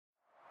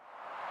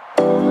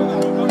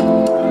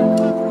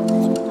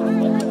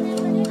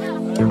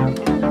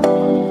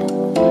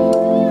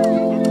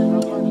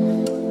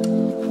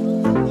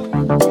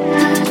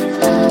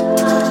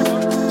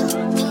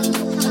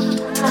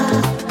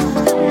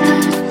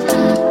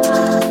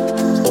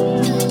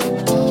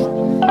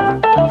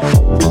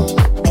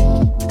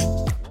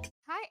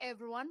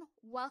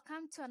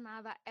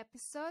another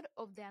episode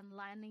of the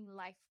Unlearning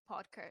Life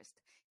podcast.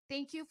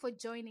 Thank you for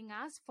joining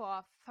us for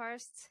our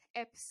first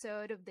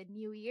episode of the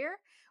new year.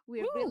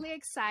 We're Woo! really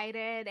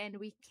excited and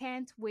we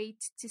can't wait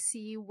to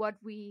see what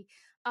we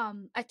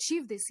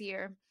achieve this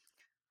year.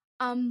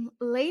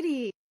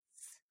 Ladies,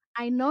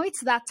 I know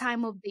it's that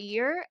time of the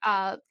year.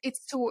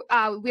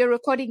 We're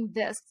recording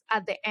this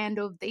at the end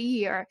of the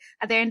year,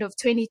 at the end of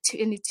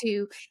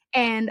 2022.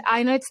 And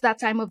I know it's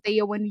that time of the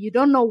year when you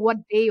don't know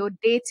what day or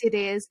date it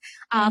is.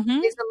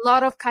 Mm-hmm. There's a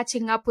lot of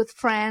catching up with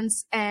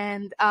friends,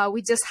 and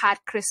we just had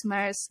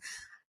Christmas.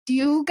 Do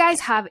you guys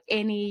have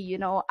any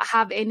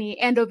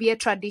end of year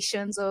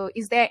traditions, or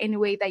is there any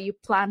way that you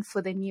plan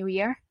for the new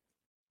year?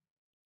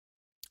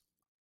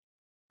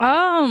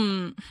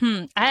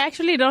 I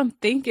actually don't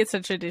think it's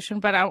a tradition,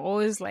 but I'm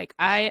always like,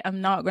 I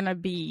am not gonna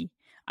be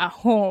at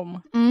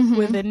home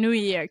when the new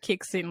year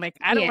kicks in. Like,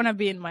 I don't Yeah. want to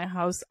be in my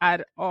house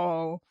at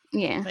all.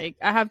 Yeah. Like,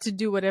 I have to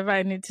do whatever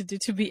I need to do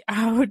to be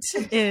out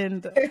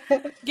and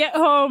get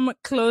home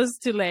close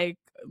to like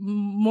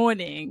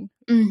morning.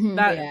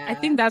 I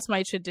think that's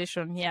my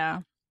tradition. Yeah.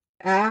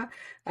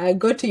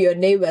 Go to your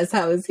neighbor's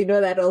house. You know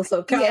that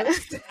also Yeah.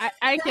 counts.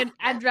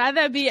 I'd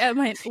rather be at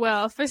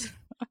first.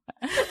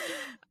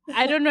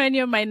 I don't know any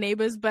of my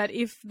neighbors, but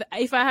if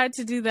I had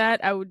to do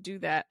that, I would do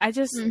that. I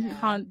just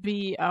can't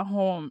be at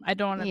home. I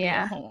don't want to be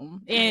Yeah. at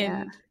home.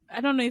 And I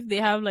don't know if they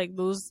have like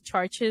those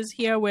churches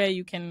here where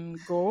you can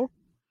go.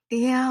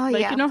 Yeah,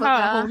 Like, yeah. you know for how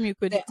the- at home you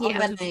could The go to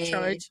the overnight,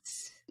 church.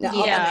 the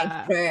Yeah.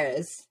 overnight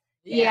prayers.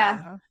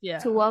 Yeah. Yeah.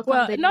 To welcome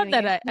Well, the not new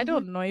that year. I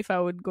don't know if I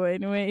would go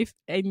anyway if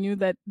I knew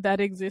that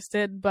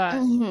existed, but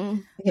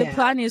Mhm. the Yeah.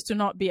 plan is to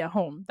not be at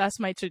home. That's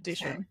my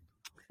tradition.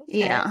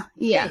 Yeah,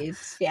 yeah. Great.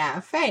 Yeah,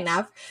 fair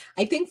enough.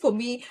 I think for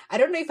me, I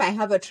don't know if I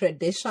have a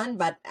tradition,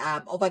 but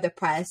over the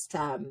past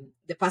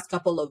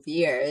couple of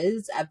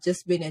years, I've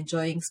just been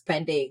enjoying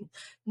spending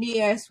New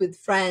Year's with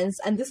friends,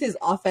 and this is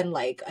often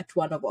like at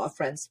one of our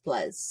friends'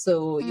 place.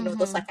 So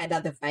those are kind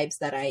of the vibes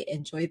that I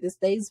enjoy these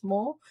days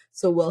more.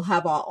 So we'll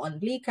have our own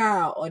liquor,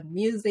 our own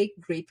music,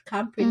 great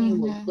company.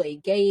 We'll play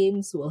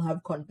games. We'll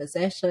have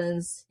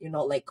conversations.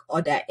 Like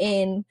order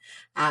in.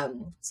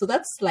 So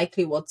that's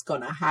likely what's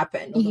gonna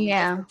happen. Although we just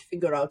Yeah. have to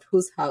figure out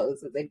whose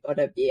house is it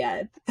gonna be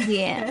at.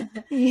 Yeah.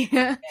 Yeah.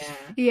 Yeah.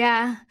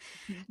 Yeah.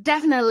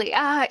 Definitely.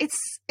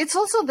 It's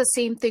also the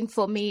same thing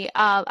for me.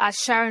 As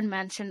Sharon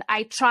mentioned,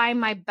 I try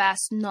my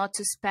best not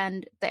to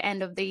spend the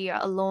end of the year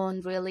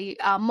alone, really.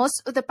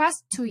 Most of the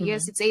past 2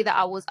 years, it's either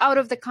I was out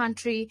of the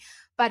country,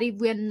 but if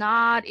I I'm was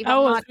not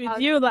with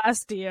out, you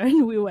last year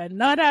and we were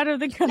not out of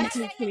the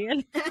country,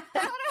 clearly.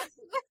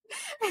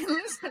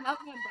 Listen,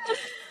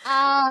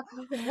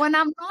 when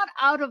I'm not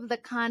out of the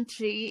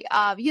country,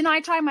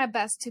 I try my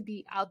best to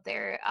be out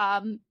there.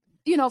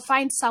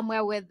 Find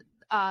somewhere where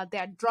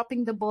they're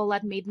dropping the ball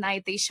at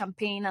midnight, there's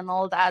champagne and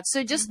all that.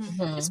 So just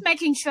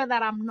making sure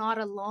that I'm not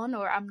alone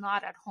or I'm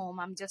not at home.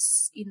 I'm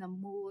just in a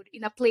mood,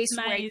 in a place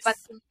where it Nice.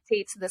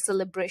 facilitates the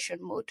celebration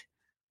mood.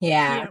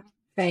 Yeah. Yeah.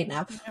 Fair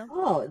enough. Yeah.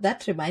 Oh,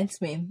 that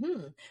reminds me.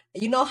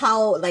 You know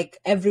how like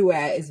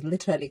everywhere is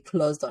literally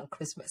closed on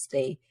Christmas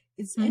Day?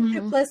 Is every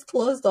place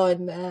closed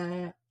on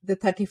the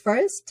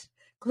 31st?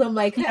 Because I'm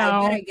like, hey, I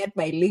No. better get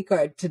my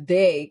liquor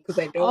today because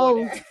I don't Oh.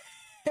 want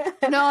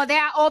to. No, they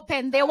are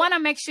open. They want to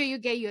make sure you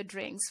get your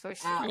drinks for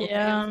sure. Okay,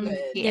 Yeah. good.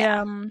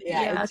 Yeah.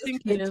 Yeah, I it's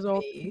think just it good is to all.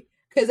 me.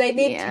 Because I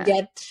need Yeah. to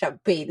get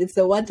champagne. It's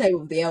the one time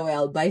of the year where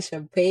I'll buy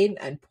champagne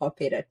and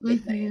pop it at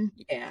midnight.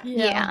 Yeah.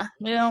 Yeah.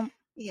 Yeah.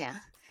 Yeah.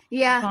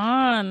 Yeah.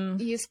 Fun.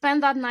 You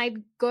spend that night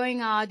going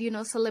out,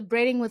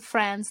 celebrating with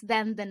friends.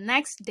 Then the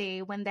next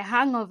day, when the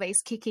hangover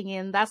is kicking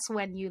in, that's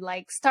when you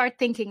like start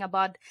thinking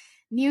about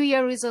New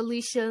Year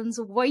resolutions,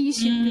 what you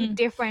should do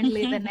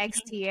differently the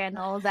next year, and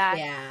all that.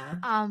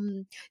 Yeah.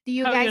 Do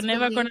you How guys you're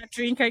never believe? gonna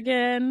drink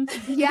again.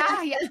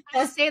 Yeah, yeah.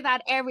 I say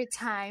that every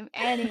time.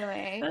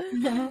 Anyway,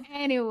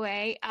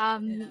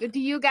 do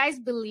you guys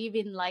believe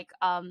in like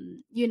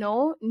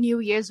New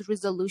Year's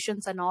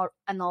resolutions and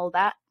all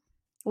that?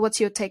 What's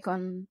your take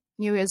on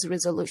New Year's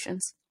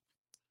resolutions?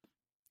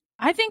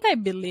 I think I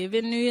believe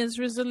in New Year's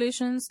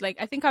resolutions. Like,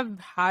 I think I've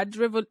had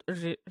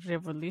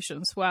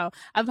revolutions. Wow.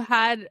 I've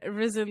had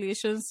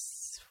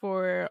resolutions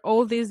for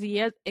all these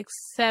years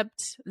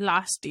except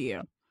last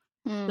year.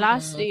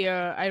 Last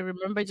year, I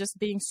remember just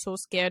being so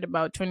scared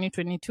about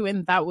 2022,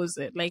 and that was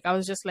it. Like, I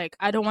was just like,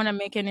 I don't want to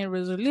make any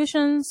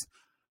resolutions.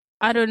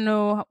 I don't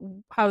know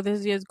how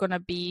this year is going to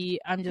be.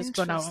 I'm just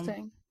going to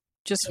Interesting.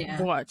 just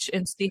Yeah. watch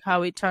and see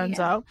how it turns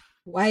Yeah. out.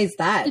 Why is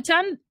that? It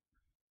turned.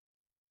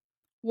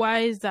 Why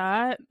is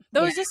that?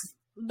 There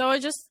were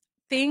just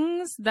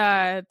things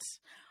that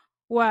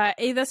were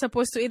either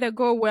supposed to either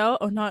go well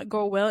or not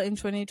go well in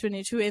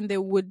 2022, and they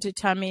would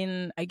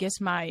determine, I guess,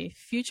 my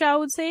future, I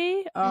would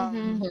say.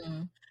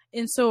 Mhm.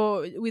 And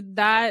so with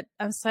that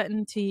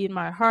uncertainty in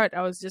my heart,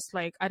 I was just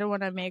like, I don't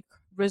want to make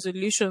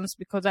resolutions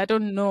because I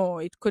don't know.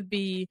 It could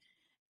be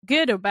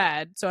good or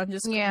bad. So I'm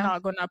just Yeah.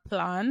 not going to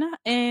plan.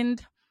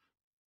 And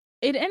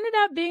it ended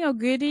up being a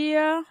good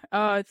year.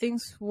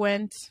 Things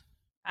went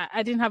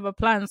I didn't have a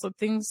plan, so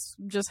things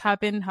just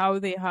happened how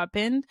they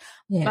happened.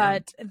 Yeah.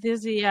 But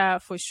this year,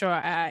 for sure,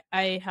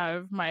 I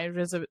have my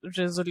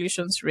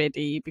resolutions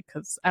ready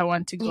because I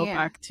want to go Yeah.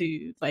 back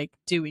to like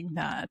doing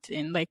that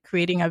and like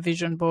creating a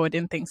vision board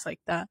and things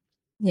like that.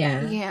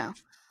 Yeah. Yeah.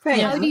 Fair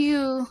Yeah. How enough. do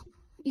you,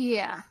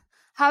 yeah.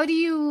 How do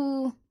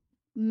you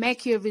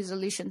make your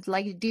resolutions?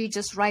 Like, do you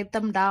just write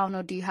them down,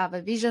 or do you have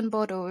a vision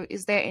board, or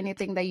is there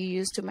anything that you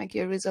use to make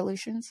your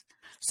resolutions?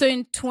 So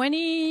in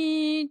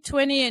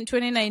 2020 and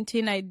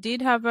 2019, I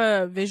did have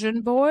a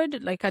vision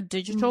board, like a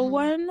digital Mhm.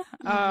 one.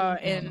 Mhm.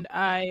 And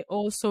I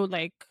also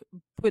like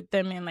put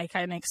them in like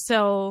an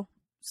Excel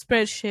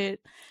spreadsheet,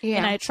 and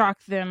Yeah. I track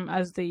them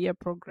as the year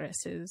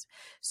progresses.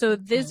 So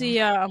this Mhm.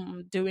 year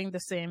I'm doing the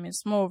same.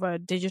 It's more of a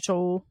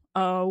digital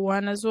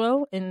one as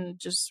well, and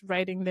just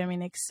writing them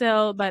in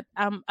Excel. But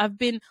I've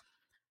been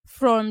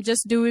from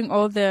just doing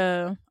all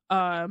the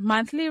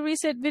monthly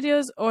reset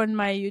videos on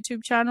my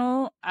YouTube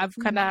channel. I've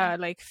kind of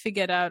like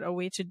figured out a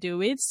way to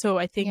do it, so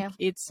I think Yeah.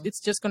 it's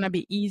just gonna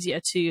be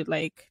easier to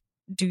like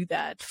do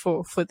that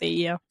for the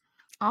year.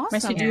 Messi,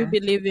 Awesome. do you Yeah.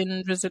 believe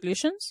in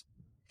resolutions?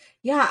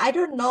 Yeah, I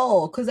don't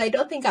know, because I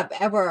don't think I've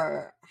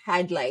ever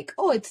had like,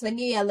 oh, it's the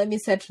new year, let me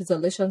set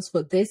resolutions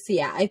for this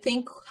year. I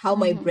think how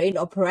my Mhm. brain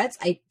operates,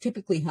 I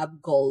typically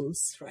have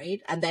goals,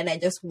 right? And then I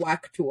just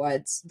work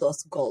towards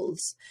those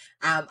goals.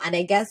 And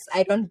I guess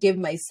I don't give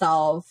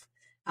myself,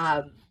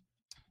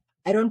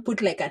 I don't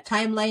put like a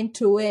timeline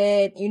to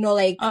it,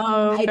 like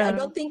Oh, I okay.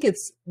 don't think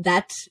it's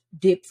that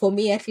deep for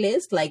me, at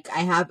least. Like I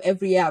have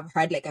every year I've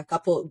had like a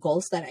couple of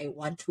goals that I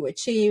want to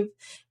achieve,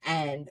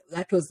 and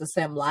that was the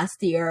same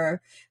last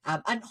year.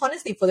 And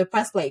honestly, for the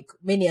past like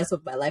many years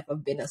of my life,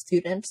 I've been a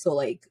student, so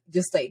like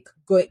just like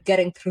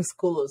getting through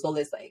school was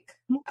always like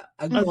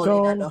a A goal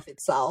in and goal. of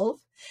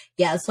itself.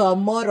 Yeah, so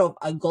I'm more of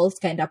a goals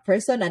kind of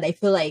person, and I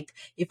feel like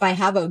if I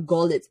have a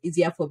goal, it's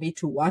easier for me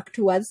to work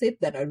towards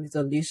it than a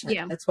resolution.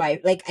 Yeah. That's why,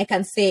 like, I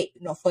can say,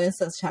 for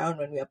instance, Sharon,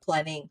 when we are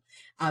planning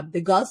the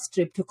girls'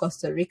 trip to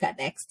Costa Rica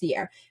next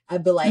year,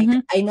 I'd be like,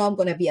 Mhm. I know I'm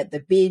gonna be at the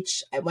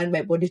beach. I want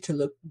my body to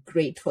look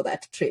great for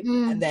that trip,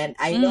 and then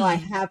I know I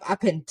have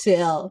up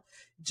until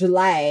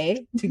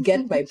July to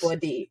get my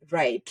body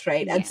right.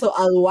 Yeah. And so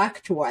I'll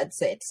work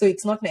towards it. So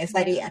it's not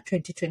necessarily Yeah. a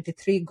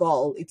 2023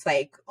 goal. It's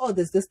like, oh,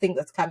 there's this thing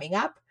that's coming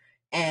up,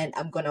 and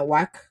I'm gonna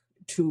work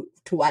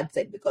towards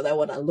it because I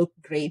want to look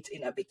great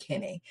in a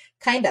bikini,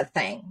 kind of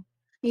thing.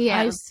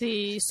 Yeah. I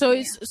see. So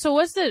it's so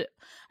what's the?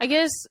 I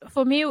guess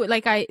for me,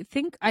 like I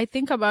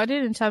think about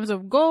it in terms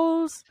of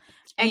goals.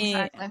 And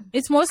Exactly.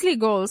 it's mostly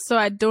goals, so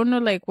I don't know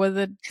like what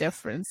the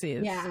difference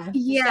is. Yeah.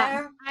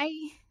 Yeah.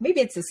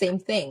 Maybe it's the same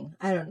thing.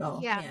 I don't know.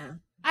 Yeah. Yeah.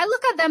 I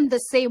look at them the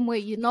same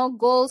way,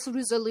 goals,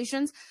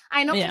 resolutions.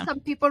 I know Yeah. for some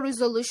people,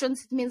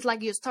 resolutions, it means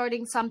like you're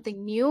starting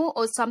something new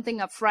or something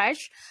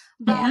afresh.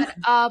 But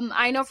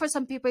I know for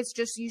some people, it's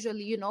just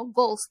usually,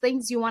 goals,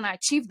 things you want to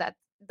achieve that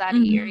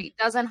year. It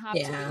doesn't have to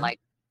be Yeah. like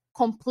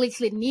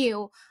completely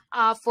new.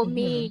 For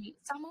me,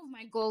 some of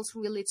my goals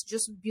really, it's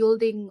just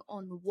building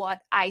on what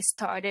I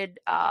started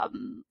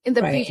in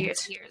the Right.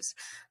 previous years.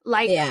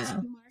 Like Yeah.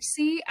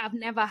 Mercy, I've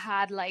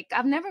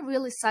never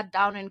really sat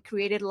down and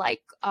created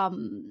like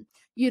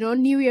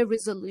New Year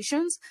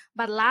resolutions.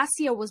 But last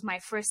year was my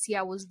first year.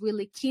 I was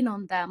really keen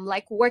on them.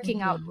 Like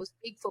working out was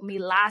big for me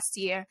last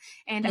year,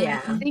 and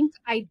Yeah. I think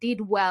I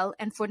did well.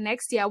 And for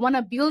next year, I want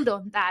to build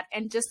on that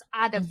and just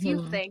add a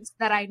few things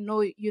that I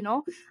know,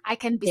 I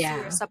can be Yeah.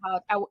 serious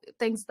about,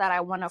 things that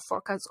I want to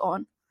focus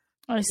on.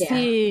 I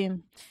see.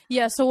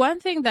 Yeah. So one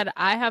thing that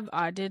I have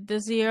added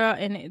this year,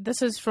 and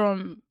this is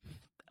from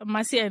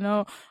Mercy, I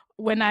know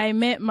when I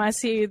met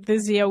Mercy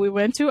this year, we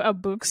went to a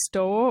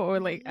bookstore, or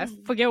like I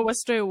forget what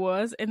store it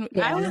was, and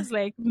I was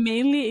like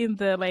mainly in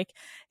the like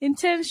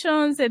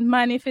intentions and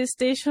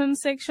manifestation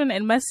section,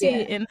 and Mercy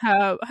and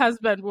her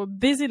husband were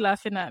busy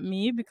laughing at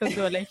me because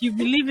they were like, "You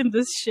believe in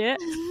this shit?"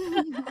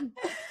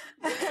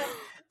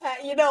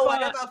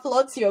 Whatever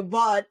floats your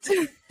boat.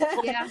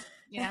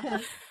 Yeah.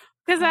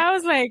 Because I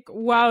was like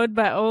wowed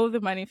by all the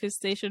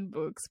manifestation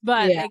books.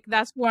 But like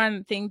that's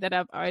one thing that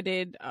I've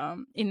added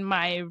in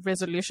my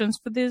resolutions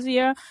for this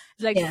year.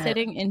 Is like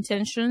setting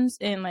intentions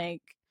and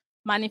like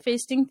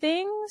manifesting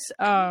things.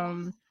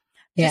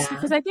 Just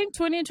because I think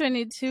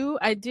 2022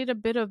 I did a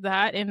bit of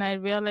that, and I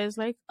realized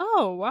like,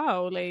 oh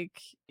wow, like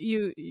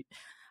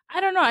I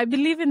don't know, I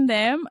believe in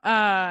them.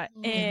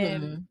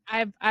 And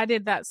I've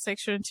added that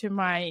section to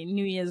my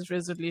New Year's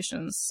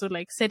resolutions. So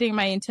like setting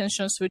my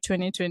intentions for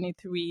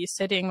 2023,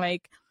 setting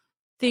like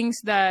things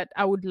that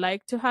I would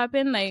like to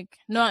happen, like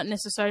not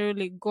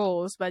necessarily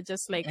goals, but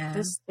just like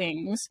these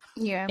things.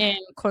 Yeah. And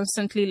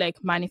constantly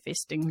like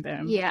manifesting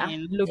them. Yeah.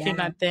 And looking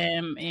at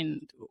them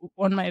and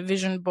on my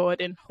vision board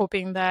and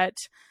hoping that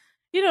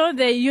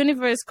the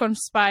universe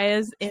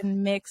conspires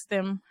and makes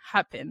them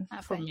happen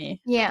for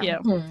me. Yeah.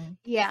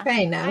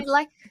 Fair enough.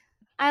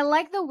 I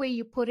like the way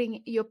you're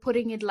putting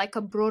it like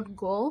a broad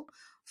goal,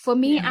 For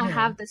me, I Yeah.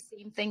 have the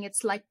same thing.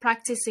 It's like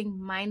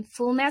practicing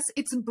mindfulness.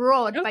 It's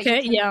broad, but you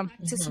Okay, can yeah.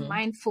 practice Mhm.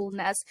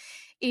 mindfulness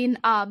in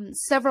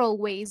several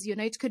ways. You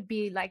know, it could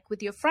be like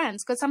with your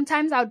friends, because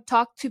sometimes I would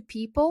talk to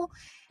people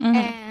Mhm.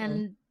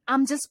 and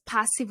I'm just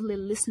passively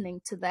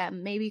listening to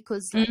them, maybe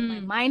because like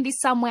my mind is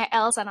somewhere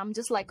else and I'm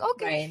just like,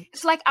 okay, Right.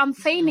 it's like I'm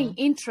feigning Mhm.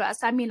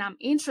 interest. I mean, I'm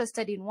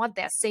interested in what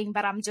they're saying,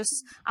 but I'm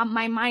just,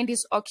 my mind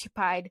is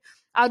occupied.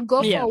 I'd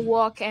go for Yeah. a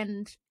walk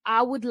and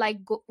I would like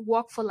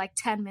walk for like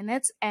 10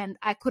 minutes and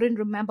I couldn't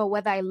remember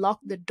whether I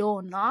locked the door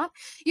or not.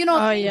 You know,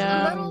 Oh,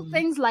 yeah. little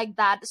things like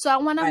that. So I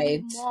want to be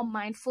Right. more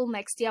mindful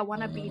next year. I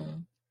want to be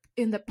Mhm.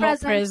 in the More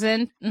present.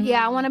 present.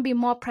 Yeah, I Mhm. want to be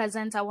more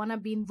present. I want to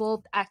be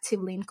involved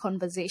actively in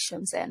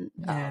conversations and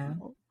Yeah.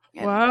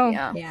 Wow.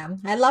 yeah. Yeah,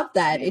 I love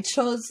that. It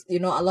shows, a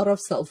lot of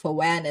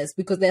self-awareness,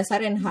 because there are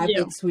certain Yeah.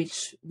 habits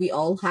which we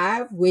all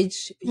have,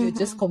 which you're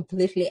just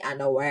completely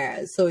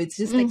unaware. So it's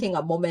just taking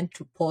a moment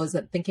to pause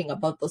and thinking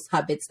about those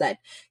habits that,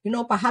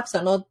 perhaps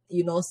are not,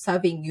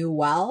 serving you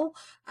well,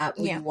 or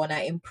Yeah. you want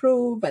to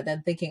improve, and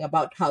then thinking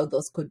about how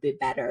those could be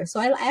better. So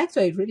I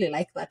actually really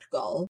like that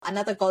goal.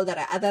 Another goal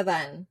that other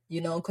than,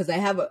 because I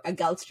have a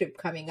girls trip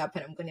coming up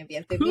and I'm going to be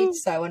at the beach,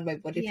 so I want my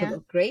body to Yeah.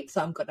 look great.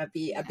 So I'm going to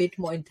be a bit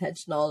more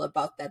intentional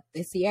about that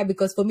this year,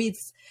 because for me,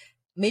 it's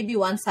maybe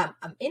once I'm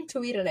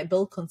into it and I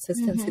build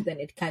consistency, then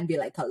it can be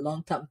like a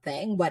long-term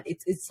thing. But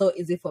it's so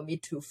easy for me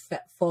to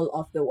fall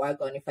off the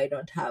wagon if I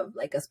don't have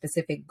like a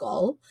specific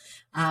goal.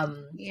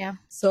 Yeah.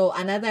 So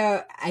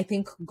another, I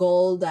think,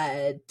 goal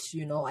that,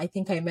 I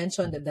think I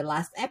mentioned in the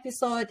last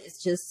episode is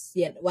just,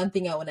 one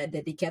thing I want to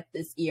dedicate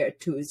this year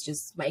to is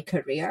just my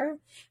career,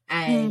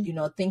 and,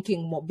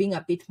 thinking more, being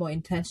a bit more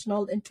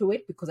intentional into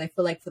it, because I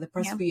feel like for the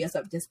past few years,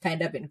 I've just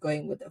kind of been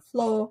going with the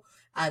flow,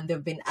 and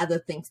there've been other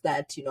things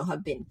that,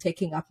 have been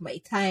taking up my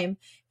time.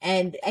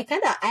 And I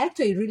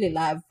actually really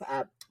love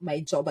my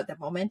job at the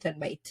moment and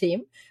my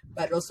team,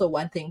 but also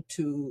wanting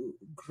to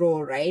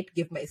grow, right?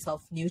 Give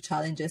myself new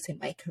challenges in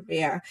my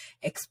career,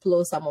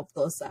 explore some of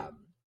those,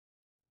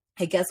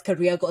 I guess,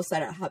 career goals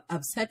that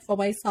I've set for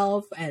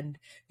myself, and,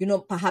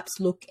 perhaps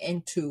look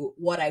into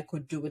what I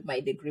could do with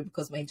my degree,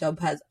 because my job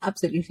has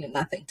absolutely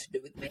nothing to do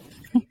with my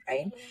degree,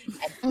 right?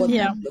 And what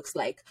Yeah. that looks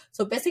like.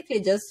 So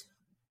basically just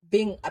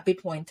being a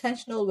bit more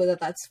intentional, whether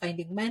that's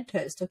finding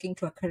mentors, talking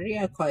to a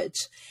career coach,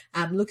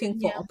 looking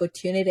for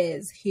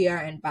opportunities here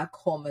and back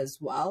home as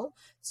well.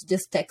 So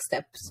just take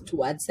steps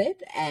towards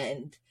it.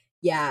 And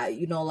yeah,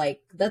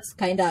 like that's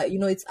kind of,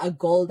 it's a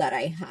goal that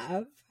I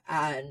have,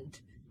 and,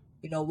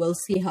 we'll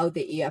see how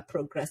the year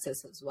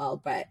progresses as well.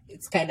 But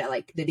it's kind of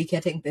like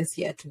dedicating this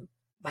year to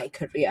my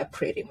career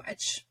pretty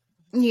much.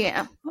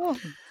 Yeah. Oh,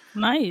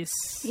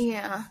 nice.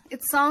 Yeah.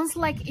 It sounds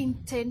like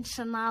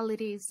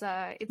intentionality is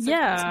it's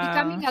Yeah.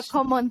 becoming a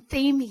common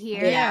theme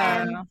here.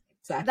 Yeah. And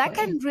Exactly. that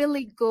can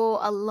really go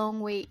a long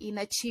way in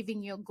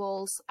achieving your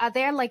goals. Are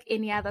there like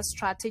any other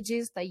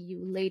strategies that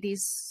you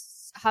ladies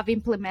have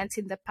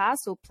implemented in the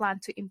past or plan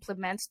to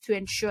implement to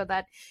ensure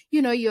that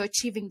you're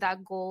achieving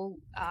that goal?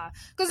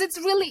 Because it's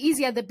really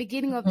easy at the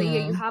beginning of the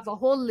year. You have a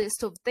whole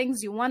list of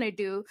things you want to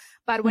do,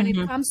 but when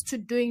it comes to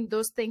doing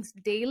those things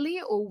daily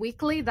or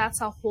weekly,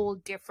 that's a whole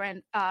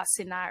different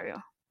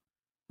scenario.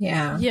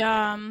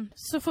 Yeah.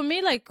 So for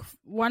me, like,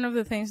 one of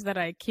the things that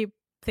I keep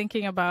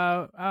thinking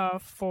about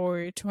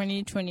for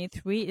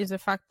 2023 is the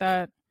fact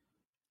that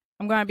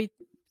I'm gonna be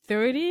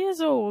 30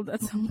 years old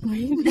at some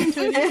point in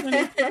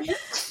 2023.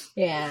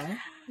 Yeah.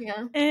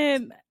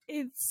 And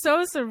it's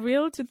so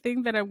surreal to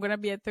think that I'm gonna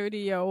be a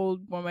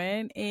 30-year-old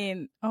woman,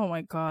 and oh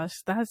my gosh,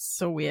 that's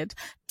so weird.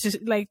 Just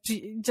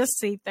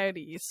say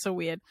 30 is so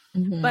weird.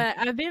 But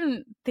I've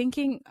been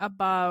thinking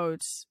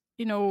about,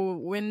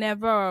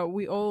 whenever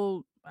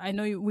I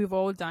know we've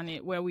all done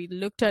it, where we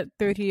looked at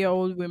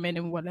 30-year-old women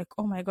and we're like,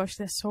 oh my gosh,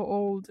 they're so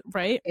old,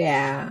 right?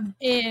 Yeah.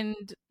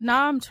 And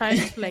now I'm trying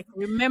to like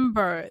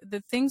remember the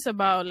things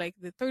about like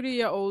the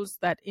 30-year-olds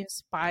that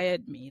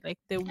inspired me, like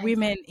the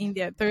women in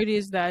their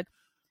 30s that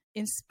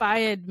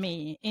inspired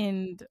me.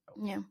 And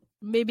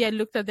maybe I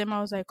looked at them,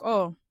 I was like,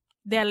 oh,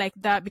 they're like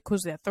that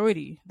because they're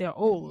 30, they're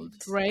old,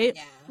 right?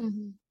 Yeah.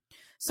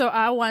 So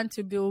I want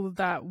to build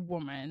that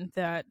woman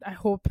that I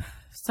hope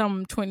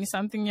some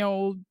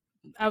 20-something-year-old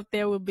out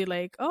there will be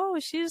like, oh,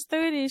 she's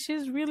 30,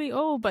 she's really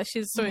old, but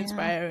she's so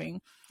inspiring.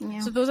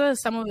 So those are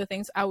some of the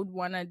things I would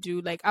want to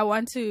do. Like, I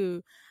want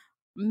to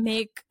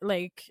make,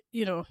 like,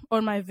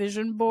 on my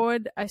vision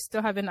board, I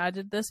still haven't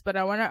added this, but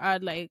I want to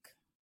add like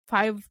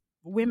 5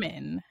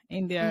 women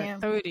in their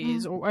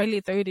 30s or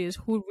early 30s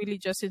who really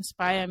just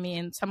inspire me,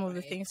 and some of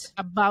the things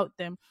about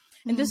them.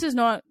 And this is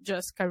not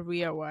just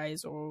career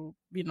wise or,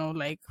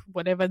 like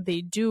whatever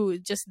they do,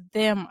 just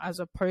them as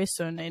a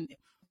person and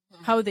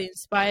how they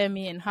inspire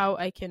me, and how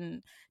I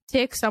can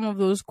take some of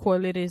those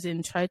qualities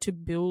and try to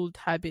build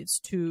habits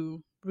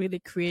to really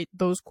create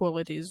those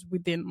qualities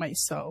within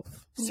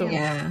myself. So,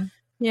 Yeah.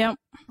 yeah.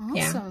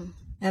 Awesome.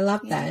 I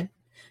love that.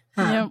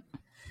 Yeah.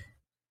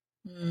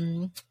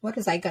 What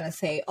was I gonna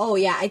say? Oh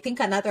yeah, I think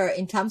another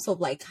in terms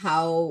of like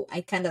how I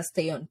kind of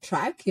stay on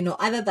track,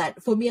 other than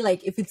for me,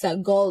 like if it's a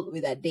goal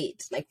with a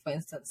date, like for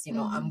instance,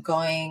 I'm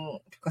going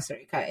to Costa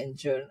Rica in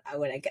June. I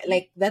want to get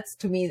like that's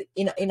to me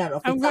in and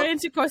of I'm itself. going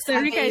to Costa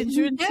Rica in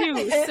June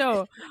too,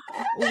 so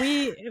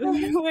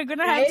we're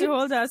gonna have to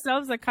hold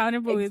ourselves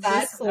accountable with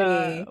this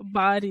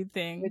body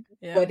thing.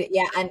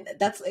 Yeah, and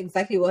that's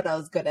exactly what I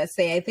was gonna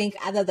say. I think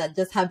other than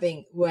just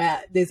having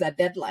where there's a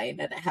deadline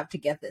and I have to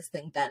get this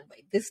thing done by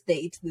this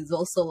date, there's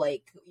also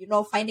like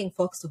finding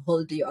folks to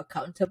hold you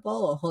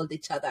accountable or hold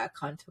each other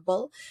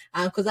accountable,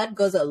 because that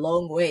goes a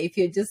long way. If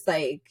you're just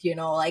like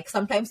like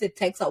sometimes it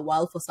takes a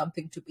while for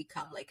something to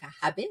become like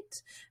a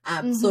habit.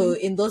 So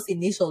in those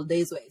initial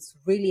days where it's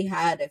really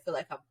hard, I feel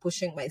like I'm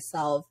pushing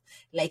myself,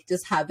 like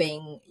just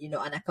having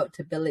an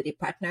accountability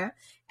partner.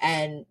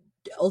 And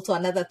also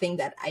another thing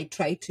that I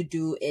try to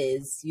do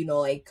is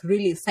like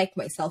really psych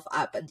myself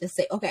up and just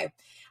say, okay,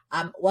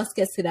 worst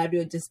case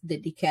scenario, just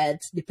dedicate,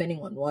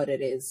 depending on what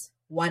it is,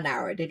 1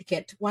 hour,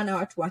 dedicate 1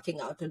 hour to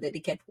working out or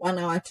dedicate 1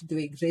 hour to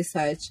doing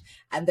research.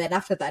 And then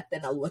after that,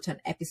 then I'll watch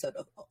an episode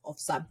of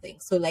something.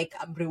 So like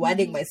I'm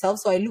rewarding myself.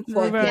 So I look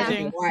forward to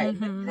the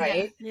reward,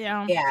 right?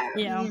 Yeah.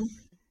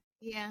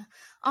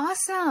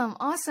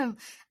 Awesome.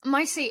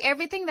 Marcy,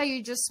 everything that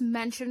you just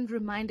mentioned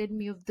reminded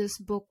me of this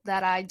book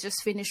that I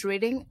just finished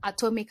reading,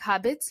 Atomic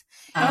Habits.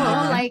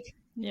 Like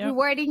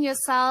rewarding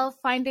yourself,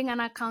 finding an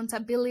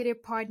accountability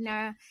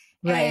partner.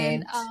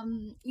 Right.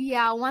 And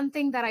one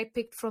thing that I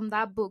picked from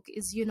that book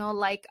is,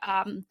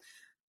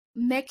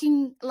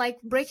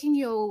 like breaking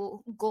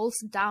your goals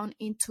down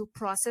into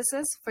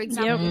processes. For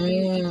example,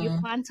 if you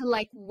plan to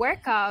like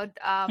work out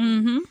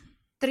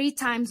 3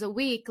 times a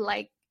week,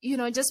 like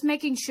just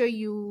making sure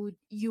you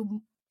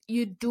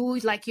do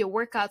like your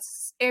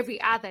workouts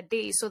every other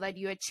day so that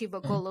you achieve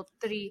a goal of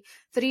three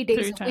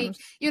days a week.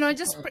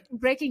 Just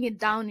breaking it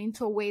down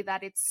into a way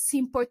that it's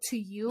simple to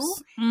you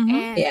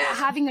and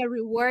having a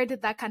reward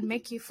that can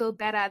make you feel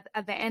better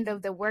at the end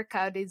of the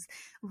workout is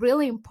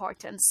really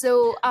important.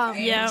 So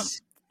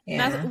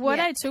what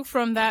I took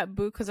from that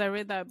book, because I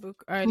read that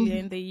book earlier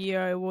in the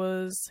year,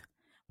 was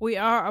we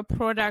are a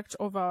product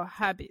of our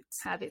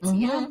habits.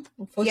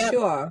 For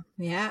sure.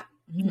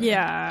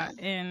 Yeah,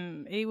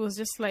 and it was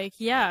just like,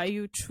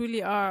 you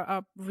truly are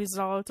a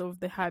result of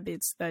the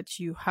habits that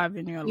you have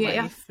in your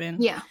life, and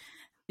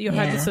your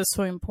habits are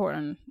so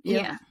important.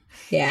 And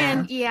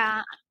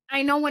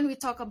I know when we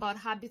talk about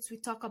habits, we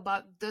talk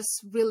about this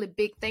really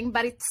big thing,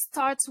 but it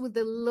starts with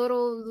the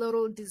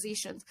little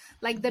decisions.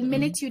 Like the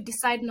minute you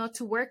decide not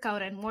to work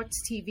out and watch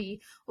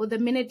TV, or the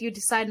minute you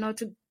decide not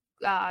to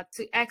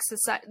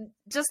exercise,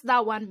 just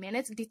that 1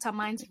 minute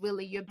determines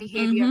really your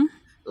behavior.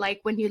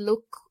 Like when you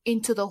look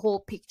into the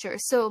whole picture.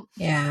 So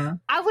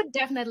I would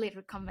definitely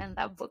recommend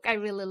that book. I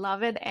really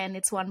love it. And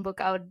it's one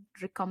book I would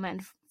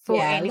recommend for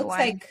anyone. It looks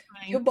like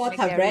you both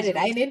have read it.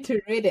 I need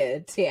to read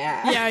it.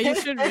 Yeah, you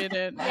should read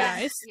it.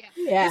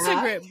 It's a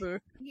great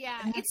book.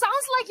 Yeah, it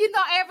sounds like you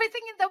know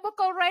everything in the book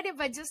already,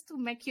 but just to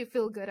make you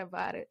feel good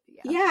about it.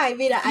 I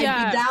mean,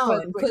 I'd be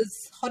down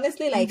because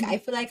honestly, like I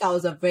feel like I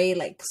was a very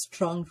like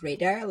strong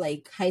reader,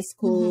 like high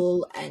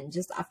school and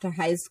just after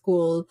high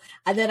school,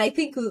 and then I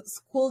think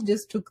school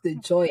just took the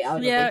joy out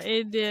of it. Yeah,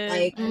 it did.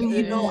 Like and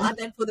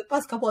then for the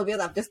past couple of years,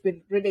 I've just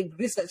been reading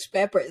research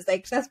papers.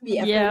 Like trust me,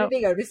 after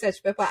reading a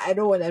research paper, I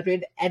don't want to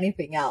read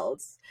anything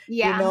else.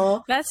 That's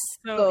that's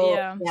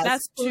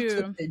true.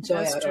 Took the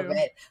joy out of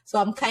it.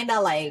 So I'm kind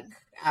of like.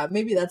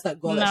 Maybe that's a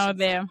goal.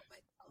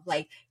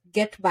 Like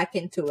get back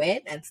into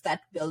it and start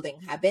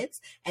building habits.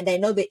 And I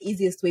know the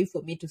easiest way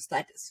for me to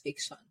start is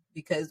fiction,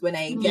 because when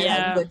I get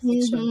a good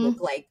fiction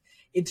book, like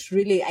it's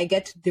really I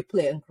get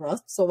deeply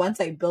engrossed. So once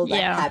I build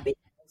that habit,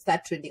 I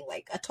start reading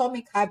like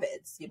Atomic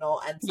Habits, and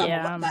some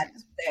of that.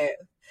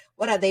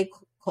 What are they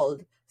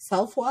called?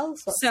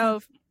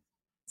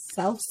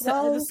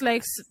 It's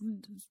like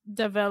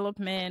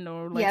development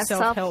or like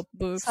self-help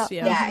books.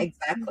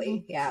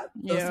 Exactly.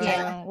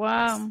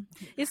 Wow.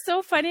 It's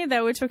so funny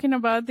that we're talking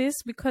about this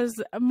because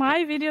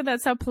my video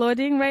that's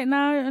uploading right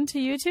now onto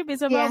YouTube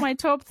is about my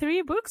top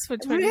 3 books for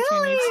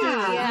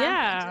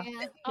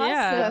 2022.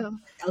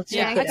 Awesome.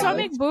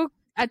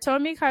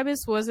 Atomic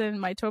Habits wasn't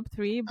my top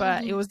 3,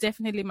 but it was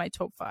definitely my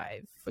top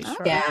 5 for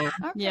sure.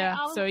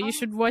 So you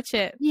should watch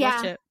it.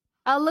 Watch it.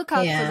 I'll look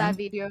out for that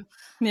video.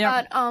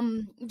 But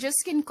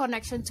just in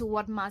connection to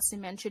what Marcy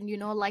mentioned,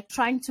 like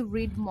trying to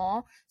read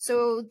more.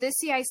 So this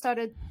year I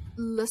started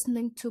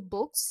listening to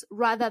books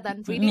rather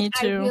than reading. Me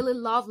too. I really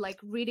love like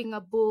reading a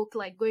book,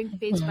 like going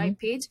page by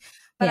page.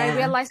 But I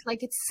realized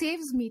like it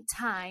saves me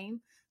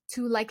time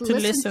to like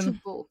listen to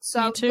books. So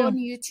I'll go on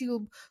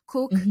YouTube,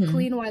 cook,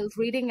 clean while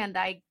reading, and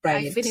I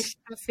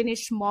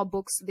finished more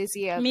books this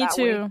year. Me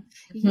too.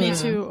 Me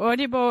too.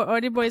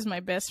 Audible is my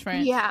best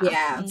friend.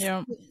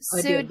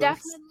 So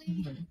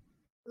definitely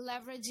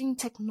leveraging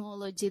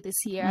technology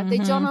this year. The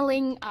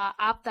journaling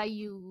app that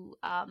you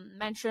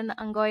mentioned,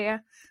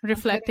 Angoya.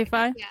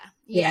 Reflectify.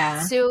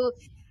 So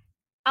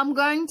I'm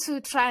going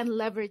to try and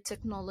leverage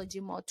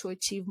technology more to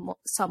achieve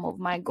some of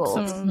my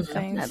goals. Some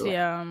things, Definitely.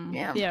 yeah.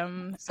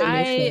 I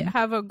Absolutely.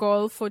 have a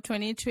goal for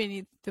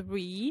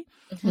 2023.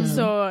 Mhm.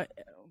 So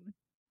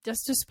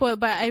just to spoil,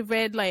 but I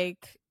read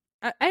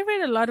I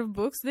read a lot of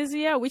books this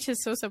year, which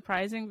is so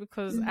surprising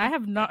because I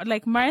have not,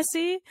 like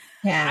Marcy,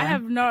 I Yeah.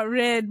 have not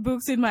read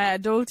books in my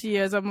adult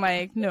years. I'm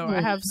like, no, I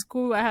Mhm. have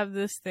school, I have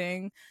this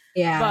thing.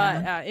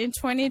 Yeah. But in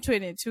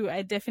 2022,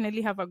 I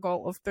definitely have a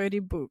goal of 30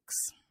 books.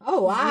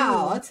 Oh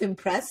wow, Ooh. that's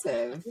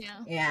impressive.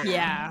 Yeah. Yeah.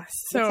 Yeah,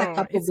 That's so a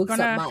couple it's books a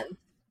gonna. month.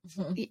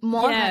 Mhm.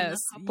 More Yes, than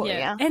a couple, yes.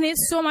 yeah. And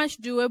it's so much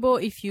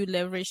doable if you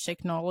leverage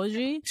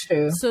technology.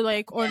 True. So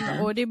like on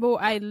Yeah. Audible,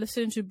 I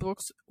listen to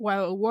books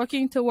while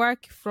walking to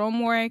work,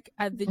 from work,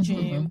 at the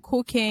gym,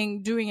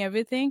 cooking, doing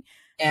everything.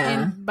 Yeah.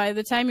 And by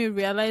the time you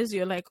realize,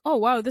 you're like, oh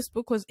wow, this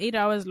book was 8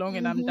 hours long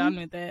and I'm done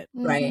with it.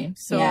 Right.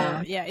 So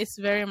Yeah. yeah, it's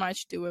very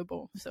much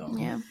doable. So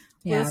Yeah.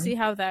 we'll Yeah. see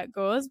how that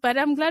goes. But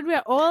I'm glad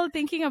we're all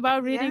thinking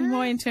about reading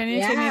more in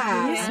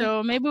 2023. Yeah.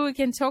 So maybe we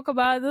can talk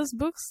about those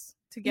books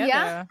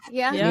together.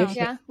 Yeah.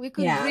 Yeah. We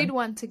could Yeah. read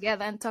one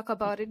together and talk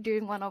about it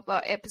during one of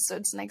our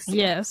episodes next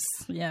year. Yes,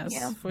 Yeah.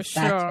 for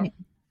sure. Exactly.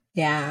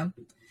 Yeah.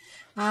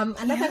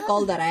 Another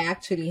goal that I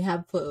actually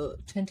have for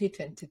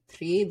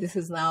 2023, this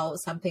is now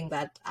something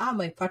that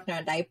my partner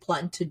and I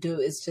plan to do,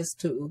 is just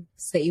to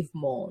save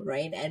more,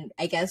 right? And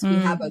I guess we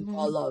have a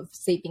goal of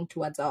saving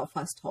towards our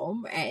first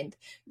home. And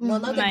now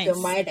that we're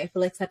Nice. married, I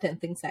feel like certain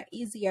things are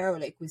easier.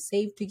 Like we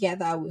save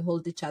together, we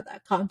hold each other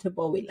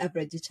accountable, we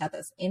leverage each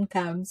other's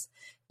incomes.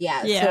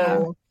 Yeah. Yeah.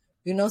 So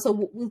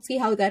so we'll see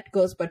how that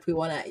goes, but we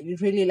want to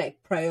really like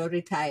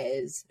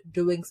prioritize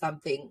doing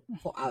something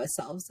for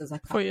ourselves as a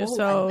couple. For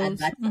yourselves. And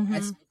that for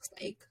us looks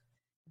like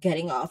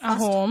getting our A first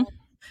home.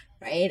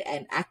 right?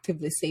 And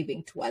actively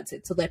saving towards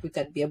it so that we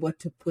can be able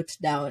to put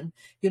down,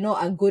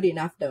 a good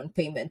enough down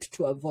payment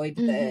to avoid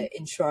the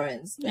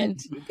insurance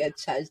that you get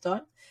charged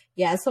on.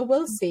 Yeah, so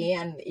we'll see.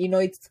 And,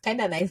 it's kind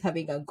of nice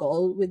having a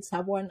goal with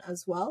someone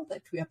as well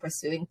that we are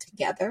pursuing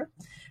together.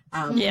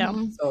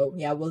 So,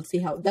 yeah, we'll see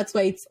how. That's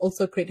why it's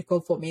also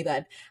critical for me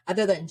that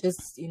other than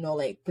just,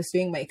 like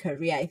pursuing my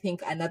career, I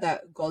think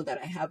another goal that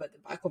I have at the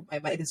back of my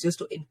mind is just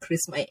to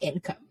increase my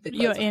income. Because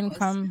Your of course,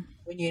 income.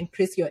 when you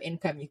increase your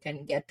income, you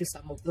can get to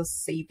some of those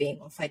saving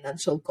or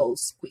financial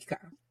goals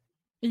quicker.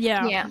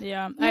 Yeah,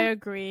 I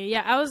agree.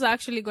 Yeah, I was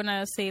actually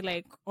gonna say,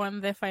 like,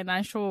 on the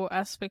financial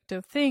aspect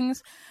of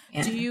things,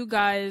 do you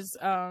guys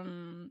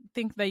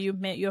think that you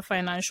met your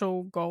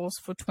financial goals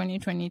for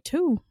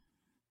 2022?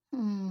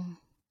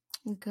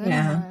 Good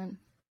Yeah. one.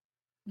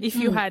 If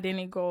you had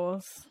any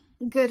goals.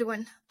 Good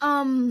one.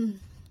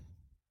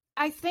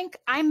 I think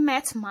I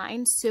met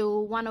mine. So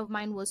one of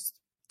mine was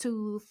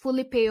to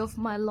fully pay off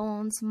my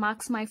loans,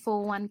 max my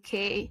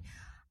 401k.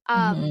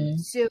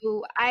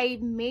 So I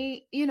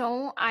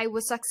I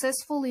was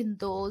successful in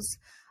those,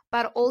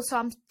 but also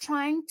I'm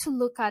trying to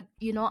look at,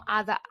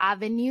 other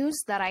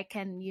avenues that I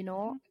can,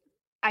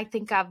 I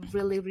think I've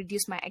really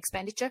reduced my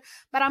expenditure,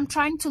 but I'm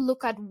trying to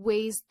look at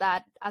ways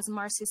that, as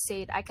Marcy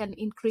said, I can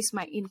increase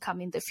my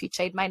income in the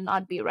future. It might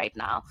not be right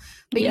now,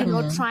 but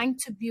trying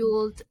to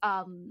build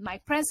my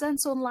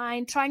presence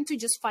online, trying to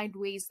just find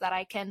ways that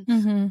I can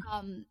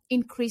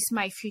increase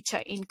my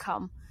future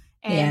income.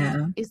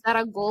 And is that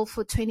a goal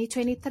for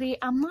 2023?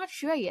 I'm not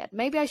sure yet.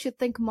 Maybe I should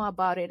think more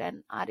about it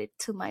and add it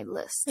to my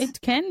list. It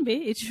can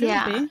be. It should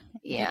be.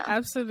 Yeah. It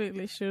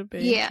absolutely should be.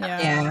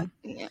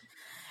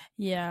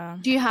 Yeah.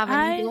 Do you have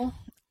any goal?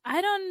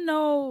 I don't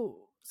know.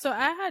 So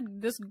I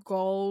had this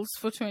goals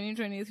for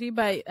 2023,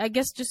 but I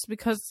guess just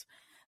because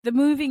the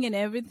moving and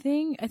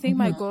everything, I think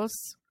my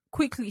goals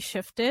quickly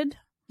shifted.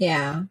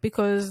 Yeah.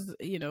 Because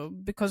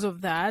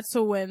of that.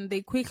 So when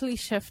they quickly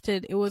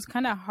shifted, it was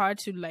kind of hard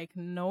to like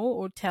know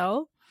or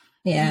tell.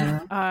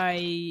 Yeah.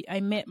 I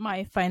met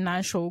my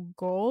financial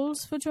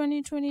goals for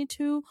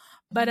 2022,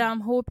 but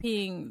I'm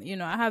hoping,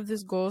 I have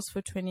these goals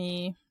for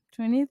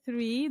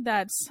 2023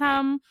 that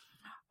some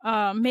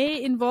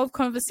may involve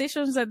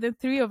conversations that the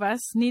three of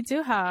us need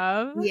to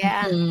have.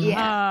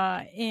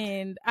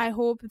 And I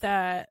hope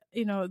that,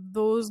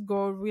 those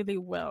go really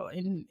well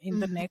in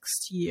the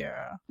next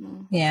year.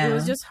 Yeah. It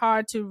was just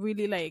hard to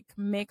really like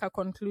make a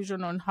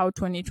conclusion on how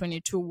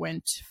 2022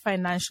 went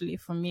financially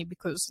for me,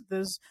 because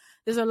there's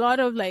a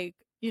lot of like,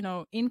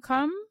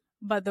 income,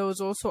 but there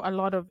was also a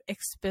lot of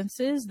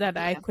expenses that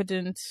I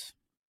couldn't,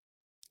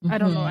 I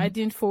don't know, I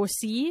didn't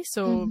foresee.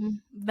 So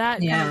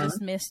that kind of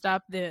just messed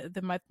up the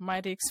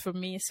mathematics for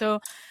me. So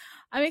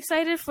I'm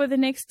excited for the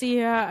next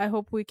year. I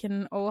hope we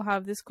can all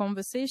have these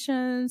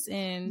conversations,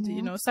 and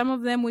some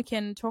of them we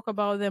can talk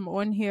about them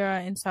on here,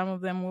 and some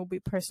of them will be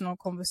personal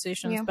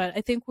conversations. But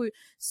I think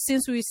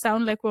since we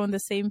sound like we're on the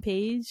same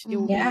page, it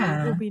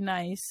will be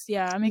nice.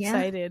 Yeah, I'm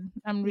excited.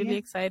 I'm really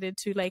excited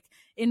to like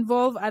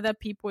involve other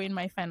people in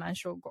my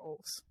financial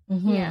goals.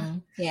 Yeah,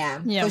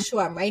 for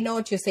sure. I know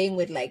what you're saying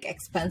with like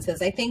expenses.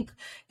 I think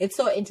it's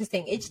so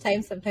interesting. Each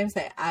time, sometimes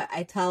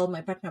I tell my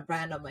partner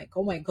Brian, I'm like,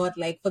 oh my God,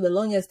 like for the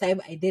longest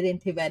time, I didn't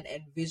didn't even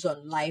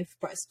envision life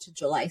past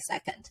July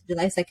 2nd.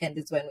 July 2nd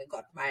is when we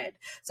got married.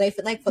 So I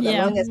feel like for the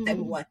Yeah. longest time,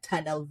 we were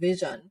tunnel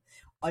vision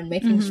on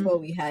making sure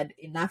we had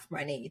enough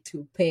money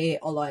to pay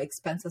all our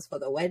expenses for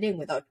the wedding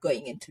without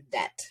going into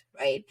debt,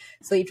 right?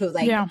 So it was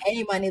like Yeah.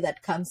 any money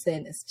that comes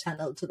in is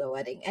channeled to the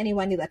wedding. Any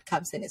money that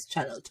comes in is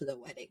channeled to the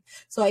wedding.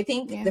 So I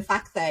think Yeah. the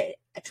fact that,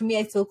 to me,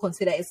 I still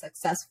consider it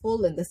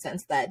successful in the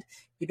sense that,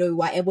 you know, we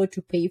were able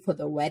to pay for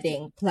the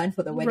wedding, plan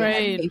for the wedding,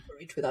 Right. and pay for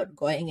it without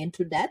going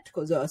into debt,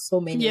 because there are so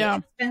many Yeah.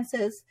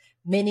 expenses,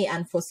 many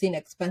unforeseen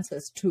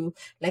expenses too.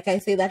 Like I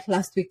say, that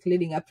last week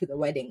leading up to the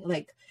wedding,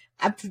 like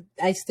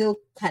I still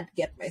can't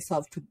get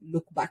myself to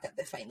look back at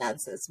the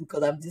finances,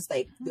 because I'm just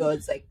like, there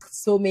was like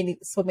so many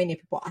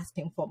people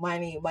asking for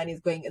money. Money is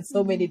going in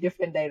so many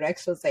different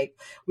directions. Like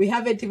we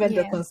haven't even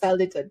Yeah.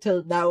 reconciled it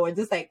until now. We're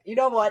just like, you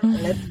know what?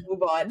 Let's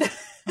move on.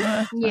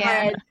 Yeah.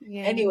 But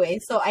Yeah. anyway,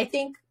 so I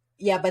think,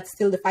 yeah, but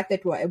still the fact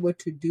that we're able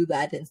to do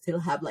that and still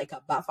have like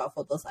a buffer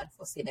for those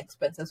unforeseen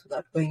expenses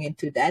without going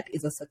into debt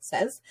is a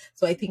success.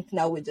 So I think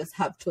now we just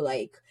have to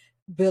like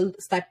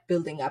start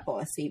building up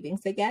our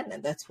savings again.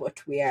 And that's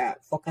what we are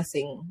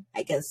focusing,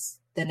 I guess,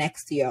 the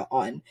next year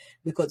on,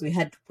 because we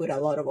had to put a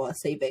lot of our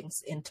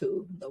savings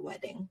into the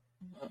wedding.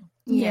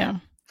 Yeah.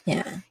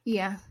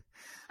 Yeah.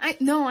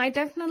 I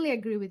definitely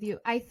agree with you.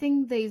 I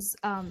think there's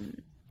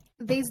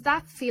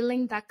that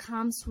feeling that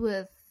comes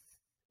with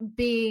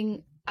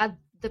being at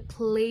the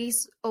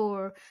place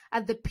or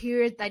at the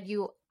period that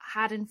you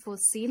hadn't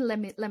foreseen. Let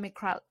me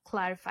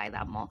clarify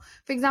that more.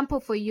 For example,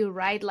 for you,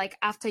 right, like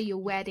after your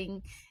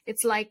wedding,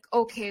 it's like,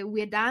 okay,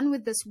 we're done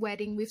with this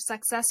wedding, we've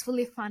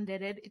successfully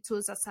funded it, it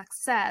was a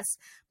success,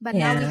 but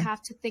now we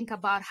have to think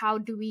about how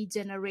do we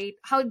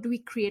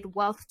create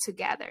wealth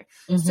together.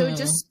 So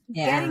just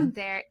getting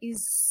there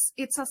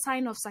it's a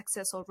sign of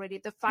success already,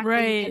 the fact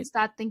that you can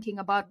start thinking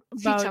about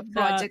future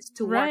projects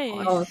to work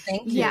on. Oh,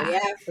 thank you. Yeah,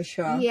 for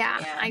sure.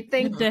 I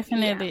think it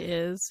definitely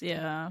is.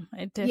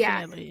 It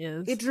definitely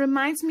is. It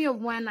reminds me of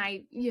when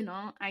I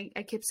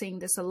keep saying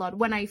this a lot,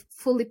 when I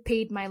fully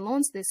paid my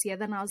loans this year.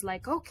 Then I was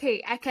like,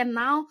 okay, I can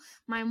now,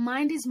 my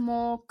mind is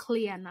more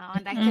clear now,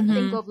 and I can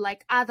think of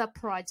like other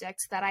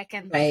projects that I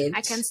can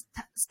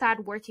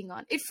start working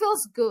on. It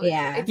feels good.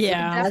 It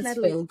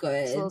definitely feel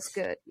good. Feels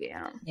good.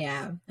 Yeah,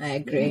 I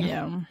agree.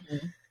 Yeah.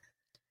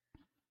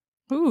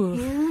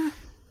 Ooh.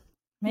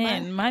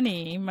 Man,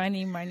 money. Yeah.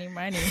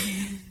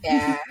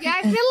 Yeah,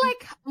 I feel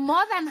like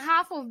more than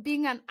half of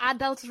being an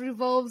adult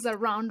revolves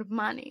around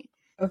money.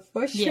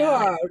 For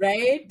sure,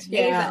 right?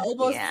 Yeah,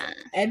 almost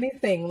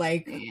anything,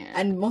 like,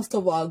 and most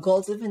of our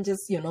goals, even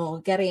just,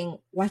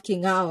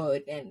 working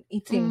out and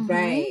eating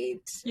right.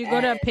 You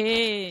gotta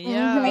pay,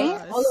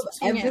 right?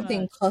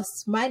 Everything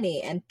costs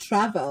money, and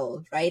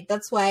travel, right?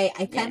 That's why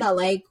I kind of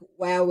like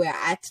where we're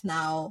at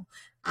now,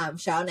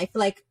 Shaun. I feel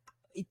like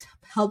it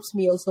helps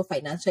me also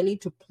financially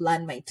to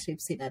plan my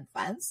trips in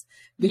advance,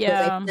 because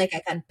I feel like I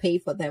can pay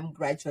for them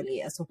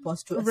gradually as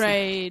opposed to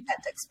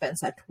that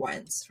expense at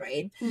once,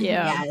 right? So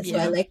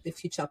I like the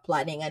future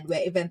planning, and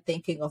we're even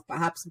thinking of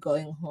perhaps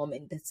going home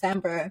in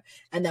December,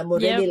 and I'm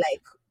already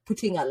like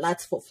putting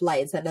alerts for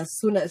flights, and as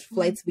soon as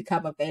flights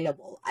become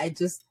available, I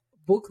just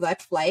book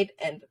that flight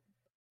and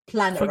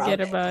plan around forget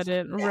about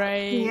it.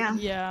 Right. I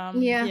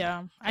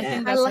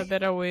think that's a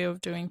better way of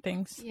doing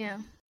things.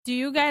 Do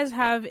you guys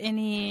have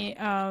any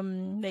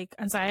like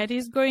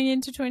anxieties going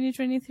into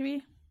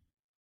 2023?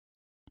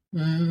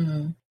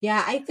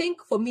 Yeah, I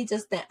think for me,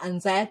 just the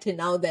anxiety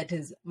now that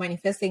is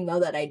manifesting now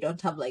that I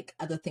don't have like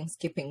other things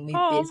keeping me busy.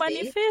 Oh,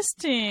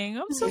 manifesting.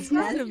 I'm so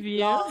proud of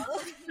you.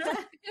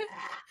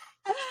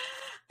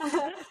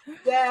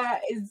 There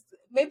is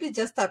maybe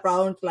just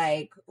around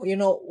like,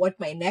 what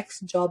my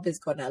next job is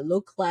gonna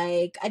look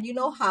like. And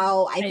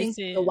how I think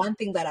the one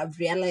thing that I've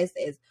realized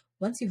is,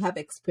 once you have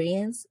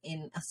experience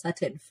in a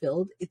certain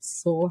field,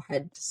 it's so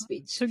hard to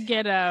switch. To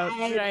get out,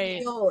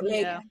 right.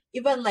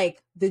 Even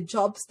like the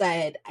jobs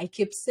that I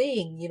keep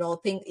seeing, how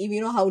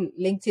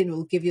LinkedIn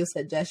will give you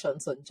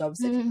suggestions on jobs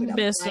that you could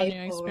based apply on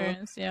your for,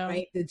 experience,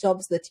 right? The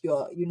jobs that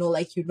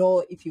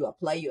if you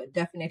apply, you're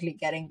definitely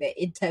getting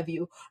the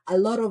interview. A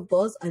lot of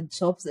those are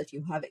jobs that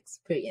you have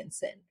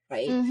experience in,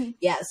 right?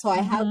 So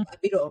I have a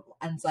bit of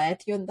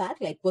anxiety on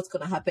that, like what's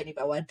going to happen if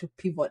I want to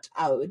pivot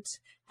out,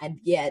 and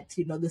yet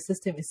the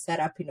system is set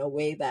up in a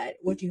way that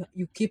what you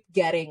keep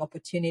getting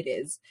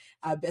opportunities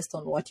based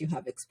on what you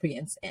have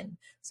experience in.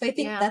 So I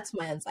think that's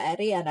my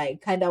anxiety, and I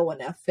kind of want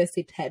to face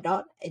it head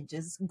on and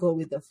just go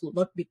with the flow,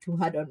 not be too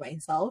hard on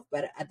myself,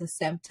 but at the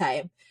same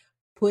time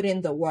put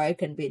in the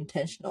work and be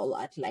intentional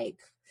at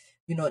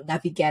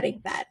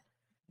navigating that.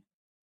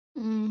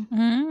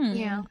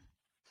 Yeah.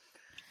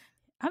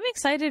 I'm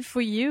excited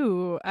for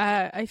you.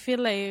 I feel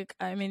like,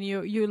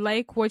 you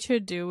like what you're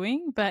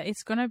doing, but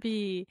it's gonna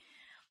be,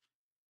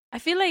 I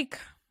feel like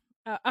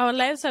our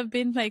lives have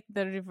been like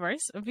the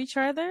reverse of each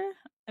other.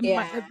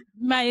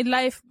 My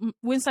life,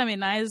 Winsome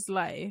and I's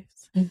life,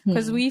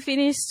 because we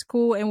finished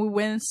school and we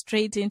went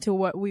straight into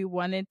what we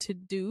wanted to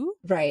do.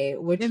 Right,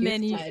 what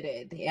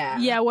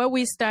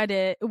we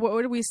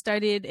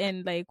studied,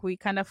 and like we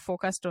kind of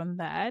focused on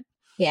that.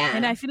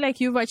 And Yeah. I feel like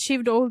you've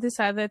achieved all these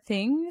other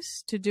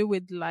things to do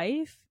with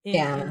life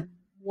Yeah. in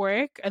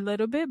work a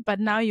little bit, but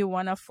now you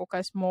want to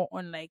focus more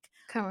on like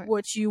Correct.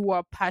 what you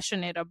were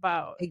passionate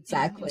about in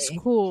Exactly.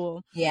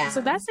 school. Yeah. So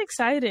that's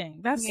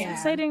exciting. That's Yeah,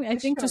 exciting, I for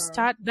think, to sure.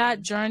 start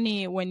that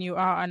journey when you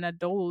are an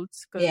adult.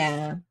 Because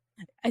Yeah.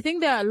 I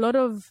think there are a lot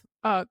of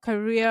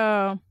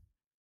career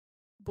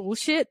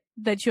bullshit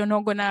that you're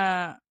not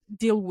gonna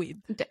deal with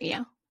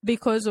Yeah.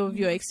 because of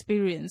your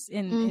experience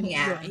in Mhm. your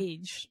Yeah.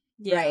 age.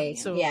 Yeah. Right.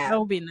 So Yeah. that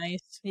would be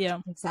nice.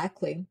 Yeah.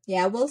 Exactly.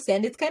 Yeah, we'll see.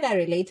 And it's kind of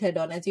related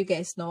on, as you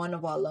guys know, one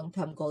of our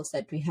long-term goals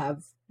that we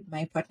have,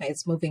 my partner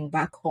is moving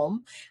back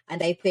home.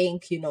 And I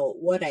think,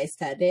 what I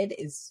studied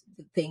is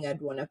the thing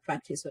I'd want to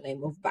practice when I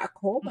move back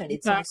home. And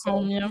it's Back also,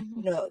 home, yeah.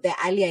 the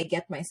earlier I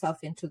get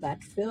myself into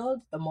that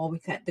field,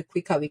 the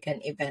quicker we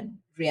can even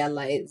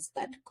realize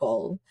that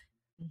goal.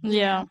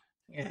 Yeah.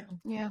 Yeah.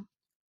 Yeah.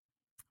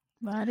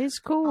 That is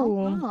Oh,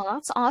 cool. wow,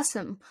 that's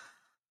awesome.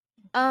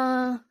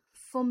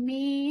 For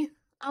me,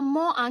 I'm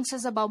more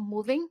anxious about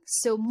moving.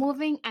 So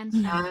moving and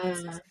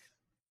finances.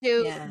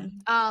 So Yeah.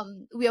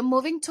 we are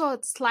moving to a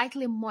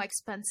slightly more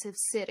expensive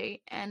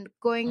city, and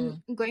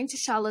going to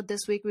Charlotte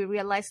this week, we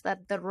realized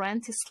that the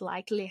rent is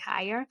slightly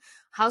higher,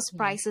 house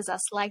prices are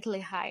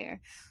slightly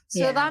higher.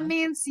 So that Yeah.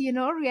 means,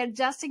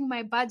 readjusting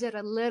my budget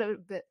a little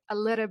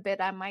bit,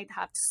 I might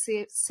have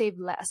to save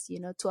less,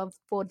 to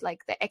afford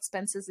like the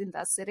expenses in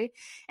that city.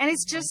 And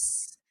it's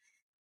just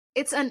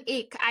it's an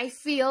ache. I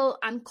feel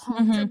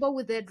uncomfortable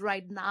with it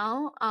right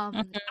now.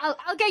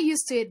 I'll get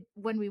used to it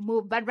when we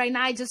move, but right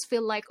now I just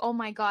feel like, oh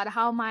my God,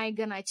 how am I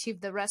gonna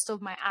achieve the rest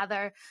of my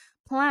other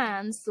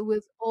plans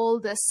with all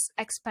this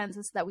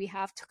expenses that we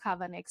have to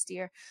cover next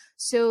year?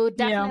 So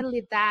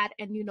definitely that,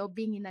 and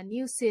being in a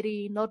new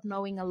city, not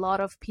knowing a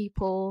lot of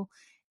people,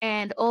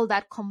 and all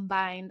that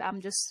combined, I'm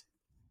just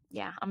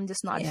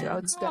not sure how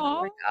it's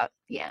gonna work out.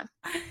 Yeah.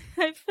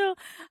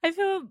 I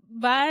feel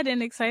bad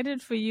and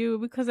excited for you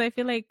because I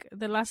feel like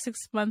the last 6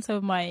 months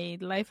of my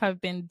life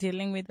I've been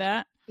dealing with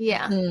that.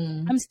 Yeah.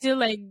 I'm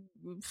still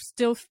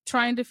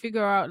trying to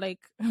figure out like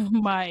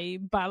my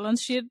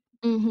balance sheet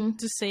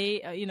to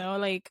say,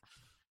 like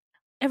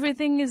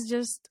everything is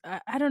just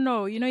I don't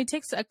know, it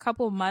takes a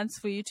couple months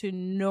for you to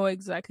know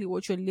exactly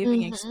what your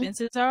living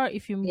expenses are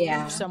if you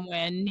move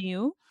somewhere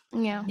new.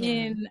 Yeah.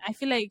 And I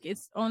feel like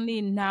it's only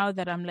now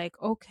that I'm like,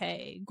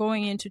 okay,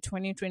 going into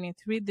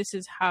 2023, this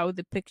is how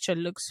the picture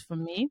looks for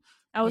me.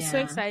 I was so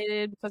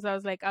excited because I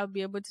was like, I'll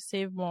be able to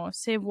save more.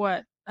 Save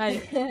what?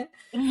 The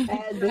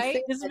Right?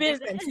 things It's are been,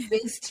 different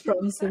based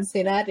from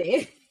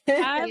Cincinnati.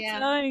 I'm Yeah.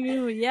 telling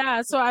you,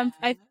 yeah. So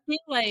I feel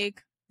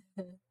like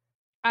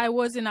I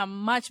was in a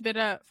much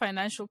better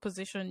financial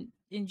position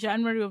in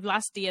January of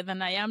last year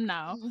than I am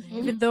now,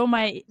 even though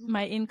my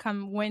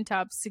income went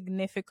up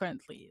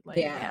significantly.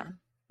 Like,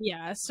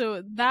 yeah,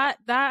 so that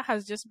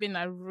has just been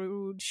a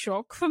rude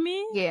shock for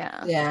me.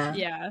 Yeah.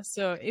 Yeah,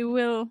 so it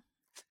will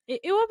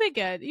be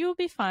good. You'll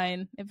be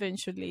fine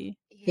eventually.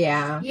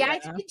 Yeah, I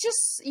think it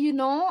just,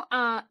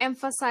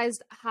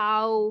 emphasized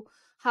how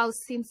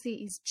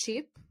Cincy is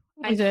cheap.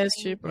 It is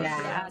cheaper.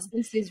 Yeah.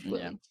 Cincy is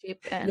really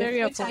cheap. And The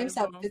Very few times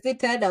I've affordable.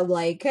 visited, I'm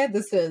like, hey,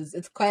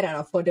 it's quite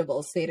an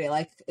affordable city.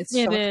 Like, it's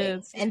It shocking.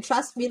 is. And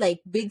trust me,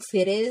 like big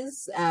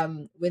cities,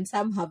 when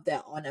some have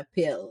their own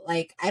appeal,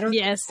 like I don't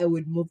think I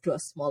would move to a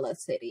smaller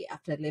city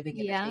after living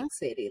in a big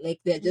city. Like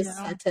they're just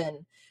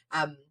certain,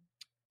 I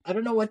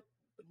don't know what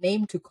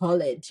name to call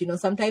it.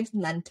 Sometimes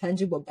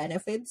non-tangible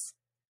benefits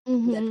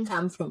that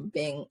come from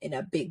being in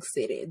a big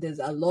city. There's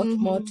a lot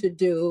more to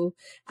do.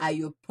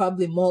 You're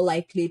probably more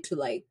likely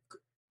to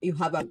you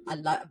have a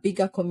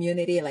bigger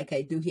community like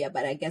I do here,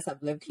 but I guess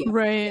I've lived here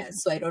for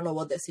years, so I don't know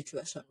what the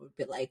situation would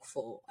be like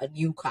for a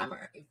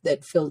newcomer if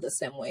they'd feel the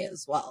same way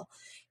as well.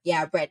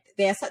 Yeah, but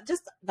there's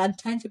just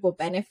intangible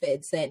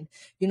benefits, and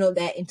there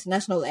are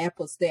international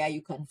airports there.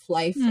 You can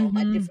fly from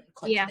a different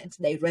continent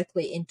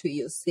directly into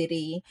your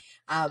city.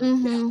 There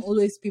are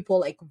always people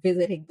like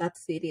visiting that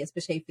city,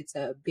 especially if it's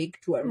a big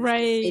tourist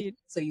city.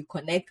 So you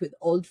connect with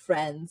old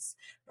friends,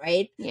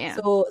 right? Yeah.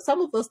 So some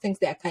of those things,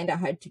 they are kind of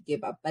hard to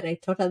give up, but I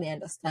totally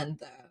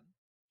understand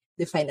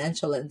the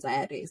financial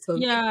anxiety. So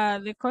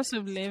the cost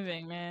of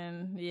living,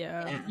 man.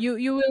 Yeah.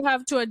 You will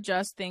have to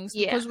adjust things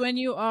because when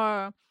you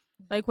are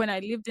like when I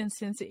lived in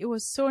Cincy, it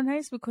was so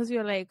nice because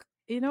you're like,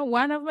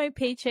 one of my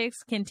paychecks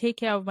can take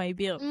care of my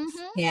bills.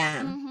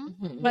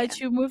 But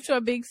you move to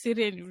a big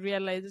city and you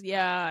realize,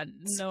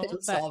 no,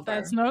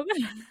 that's not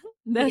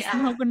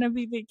not gonna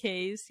be the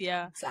case.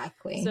 Yeah,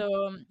 exactly.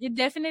 So it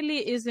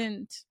definitely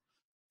isn't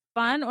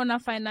fun on the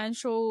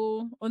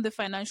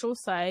financial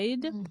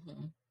side.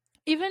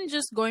 Even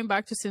just going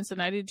back to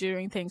Cincinnati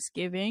during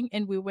Thanksgiving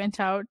and we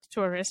went out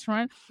to a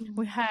restaurant,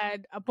 we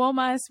had a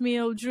bomb-ass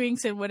meal,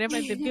 drinks and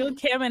whatever. The bill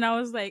came and I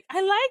was like, I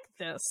like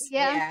this.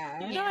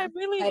 I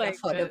really quite like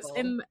affordable. this.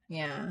 And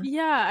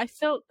yeah, I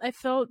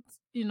felt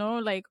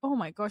like, oh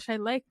my gosh, I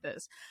like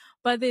this.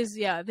 But there's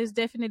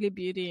definitely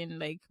beauty in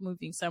like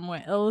moving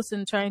somewhere else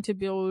and trying to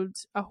build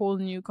a whole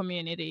new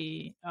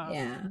community.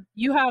 Yeah,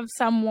 You have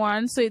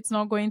someone, so it's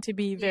not going to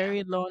be Yeah.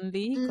 very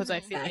lonely, because I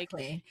feel like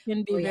exactly. it can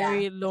Oh be yeah,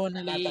 very that's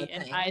another lonely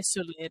and thing.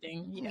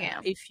 isolating, Yeah.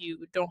 if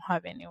you don't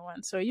have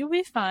anyone. So you'll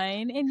be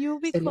fine, and you'll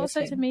be closer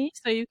to Absolutely. me,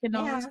 so you can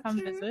always Yeah. come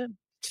True. visit.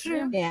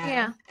 True. Yeah.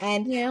 Yeah.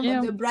 And Yeah. on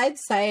Yeah. the bright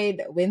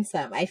side,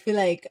 Winsome, I feel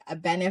like a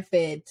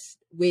benefit,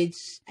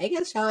 which I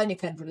guess, Sharon, you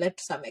can relate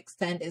to some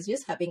extent, is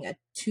just having a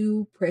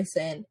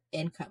 2-person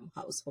income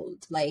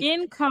household. Like,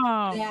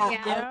 Income. there are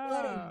Yeah. a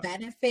lot of Yeah.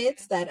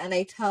 benefits that, and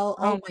I tell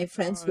Oh all my my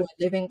friends who God. are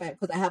living by,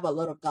 because I have a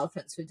lot of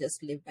girlfriends who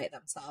just live by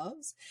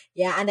themselves.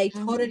 Yeah, and I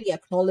Mhm. totally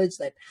acknowledge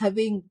that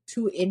having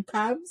 2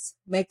 incomes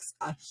makes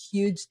a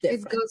huge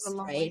It goes difference, a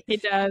long right? way.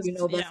 It does. You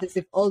know, Yeah. versus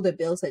if all the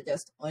bills are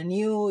just on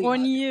you, you're On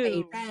not paying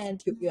you.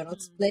 rent, you're not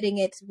Mhm. splitting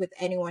it with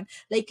anyone.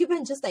 Like,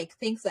 even just like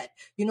things that,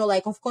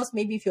 like, of course,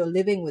 maybe if you're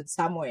living with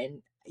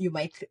someone, you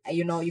might,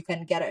 you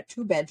can get a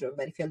 2-bedroom,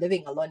 but if you're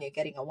living alone, you're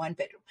getting a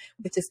 1-bedroom,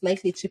 which is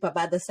slightly cheaper.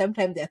 But at the same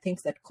time, there are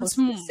things that cost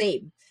the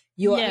same.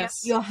 Your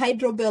Yes. your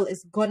hydro bill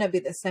is gonna be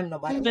the same no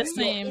matter Mhm. The what.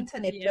 Your same.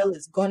 internet Yeah. bill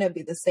is gonna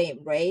be the same,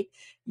 right?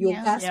 Your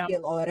Yeah. gas Yeah.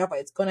 bill or whatever,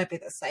 it's gonna be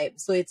the same.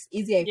 So it's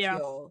easier if Yeah.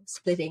 you're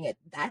splitting it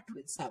that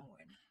with someone.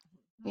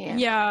 Yeah.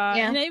 Yeah.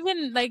 Yeah. And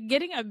even like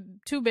getting a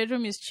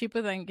 2-bedroom is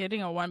cheaper than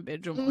getting a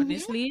 1-bedroom, Mhm.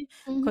 honestly.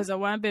 Mhm. Because a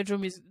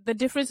 1-bedroom the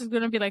difference is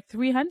going to be like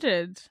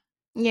 300.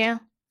 Yeah.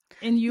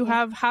 And you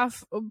Yeah.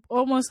 have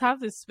almost half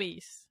the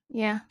space,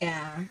 Yeah.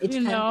 Yeah, it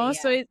you can know? be.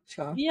 So Yeah,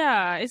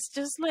 sure. it's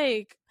just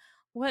like,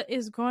 what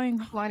is going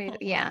What it,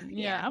 yeah. on?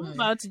 Yeah. I'm Mm.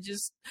 about to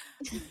just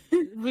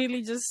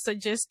really just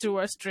suggest to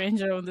a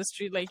stranger on the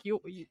street, like, you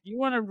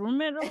want a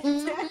roommate or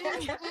Mhm.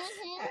 something? Mhm.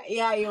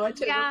 Yeah, you want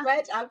to Yeah.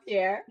 roommate up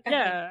here?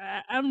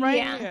 Yeah, I'm right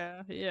Yeah.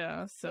 here.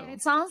 Yeah, so. Yeah,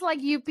 it sounds like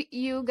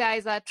you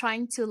guys are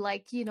trying to,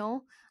 like,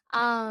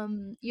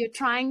 you're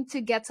trying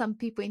to get some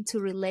people into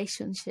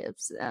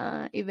relationships,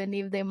 even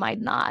if they might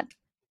not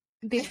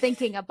be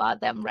thinking about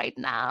them right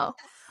now.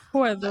 Who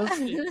are those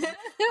people?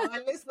 Our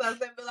listeners,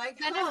 they'll be like,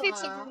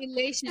 Benefits of a huh?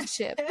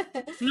 relationship.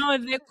 No,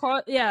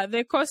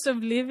 the cost of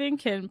living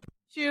can put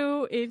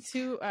you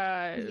into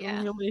a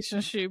Yeah.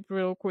 relationship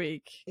real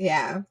quick.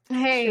 Yeah,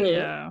 Hey. true.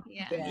 Yeah,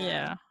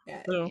 Yeah.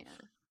 Yeah. So Yeah.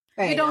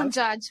 Fair We don't enough.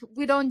 judge.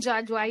 We don't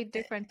judge why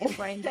different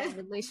people are in their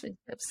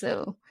relationships.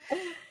 So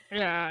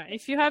yeah,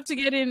 if you have to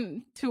get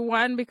into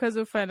one because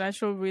of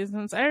financial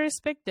reasons, I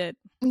respect it.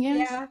 yeah.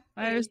 Yeah,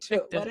 I true.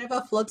 respect it.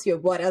 Whatever floats your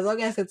boat, as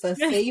long as it's a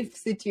safe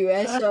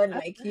situation,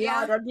 like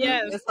Yeah. don't put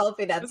Yes. yourself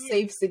in As-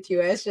 unsafe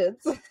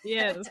situations.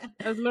 Yes,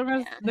 as long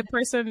as Yeah. the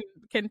person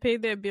can pay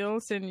their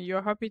bills and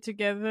you're happy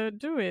together,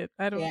 do it.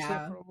 I don't see a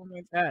Yeah, problem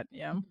with that.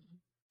 Yeah.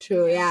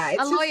 true. Yeah. Yeah, A it's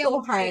just lawyer so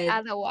would say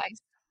hard. otherwise,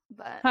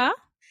 but Huh?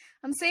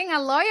 I'm saying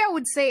a lawyer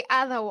would say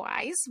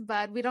otherwise,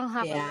 but we don't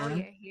have a Yeah.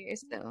 lawyer here,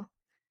 so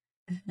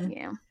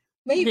yeah.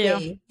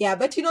 Maybe. Yeah,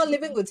 but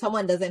living with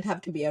someone doesn't have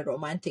to be a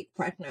romantic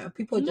partner.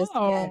 People just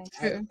No. get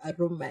True. a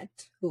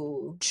roommate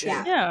who, True.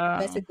 yeah, Yeah.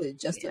 basically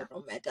just Yeah. a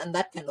roommate. And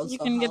that can You also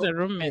can get a help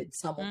roommate. with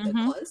some of the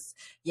Mm-hmm. costs.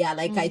 Yeah,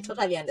 like I Mhm.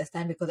 totally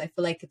understand, because I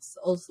feel like it's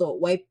also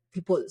why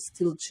people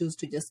still choose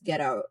to just get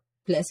a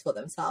place for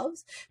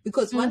themselves.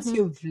 Because once Mhm.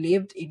 you've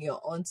lived in your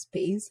own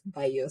space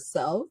by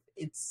yourself,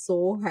 it's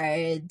so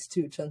hard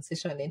to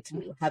transition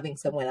into having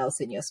someone else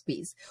in your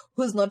space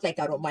who's not like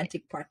a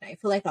romantic partner. I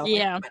feel like a romantic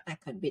Yeah. partner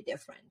can be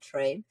different,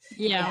 right?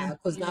 Yeah.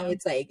 Because now Yeah.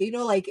 it's like,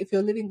 like if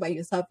you're living by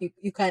yourself,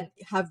 you can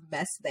have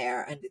mess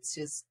there, and it's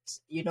just,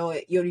 you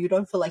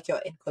don't feel like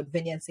you're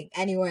inconveniencing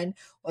anyone.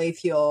 Or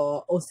if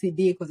you're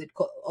OCD, because it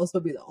could also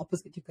be the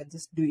opposite, you can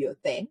just do your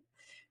thing.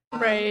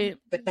 Right.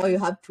 But now you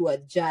have to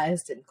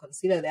adjust and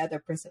consider the other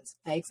person's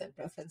likes and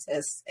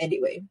preferences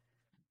anyway.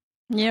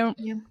 Yeah.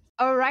 Yeah.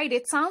 All right.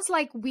 It sounds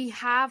like we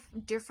have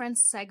different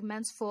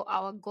segments for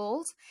our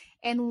goals.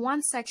 And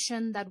one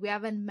section that we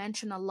haven't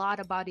mentioned a lot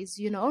about is,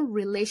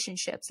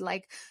 relationships.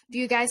 Like, do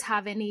you guys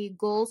have any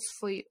goals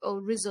or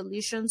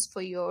resolutions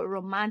for your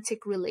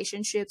romantic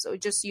relationships, or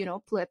just,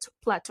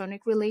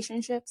 platonic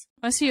relationships?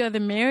 Unless you're the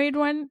married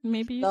one,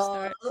 maybe you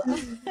So, start.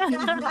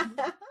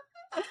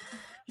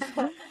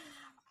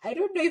 I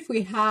don't know if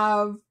we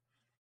have,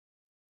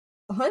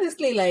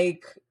 honestly,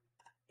 like,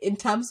 in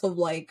terms of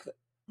like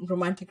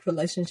romantic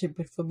relationship,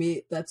 but for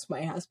me, that's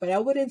my husband. I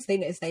wouldn't say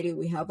necessarily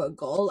we have a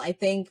goal. I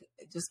think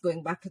just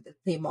going back to the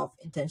theme of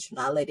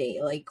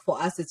intentionality, like for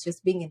us, it's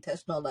just being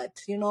intentional that,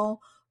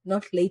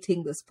 not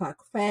letting the spark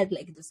fade,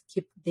 like just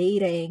keep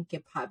dating,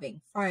 keep having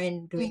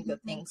fun, doing the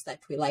Mhm. things that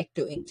we like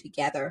doing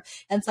together.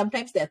 And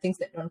sometimes there are things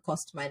that don't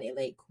cost money.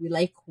 Like we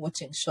like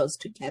watching shows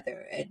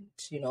together and,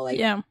 like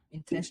Yeah.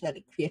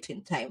 intentionally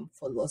creating time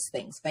for those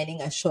things,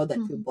 finding a show that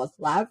we Mhm. both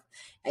love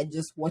and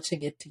just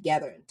watching it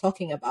together and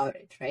talking about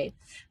it, right?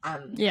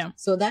 Yeah.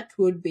 So that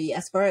would be,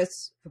 as far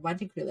as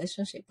romantic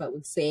relationship, I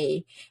would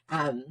say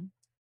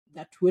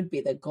that would be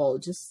the goal.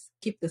 Just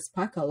keep the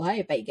spark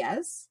alive, I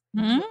guess.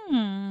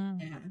 Mm.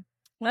 Yeah.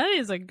 That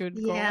is a good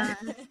goal. Yeah.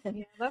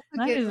 Yeah, that's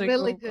That is a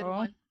really good good goal.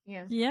 one.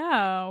 Yeah.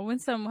 Yeah,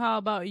 Winsome, how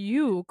about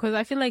you? Because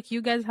I feel like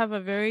you guys have a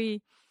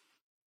very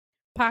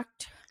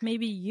packed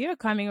maybe year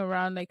coming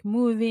around, like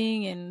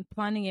moving and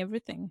planning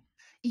everything.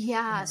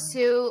 Yeah. Yeah.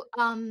 So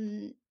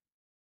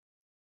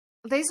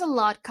there's a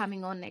lot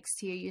coming on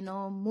next year,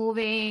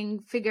 moving,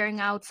 figuring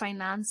out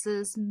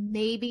finances,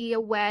 maybe a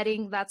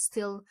wedding that's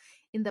still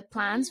in the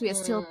plans. We are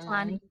still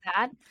planning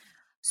that.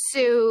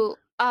 So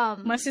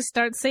Must you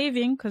start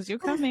saving because you're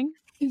coming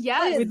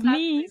yes, Please with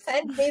me.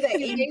 send me the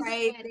today's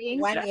invite wedding.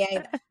 one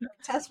year.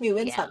 Trust me,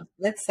 win Yeah. some.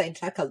 Let's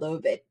sidetrack a little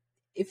bit.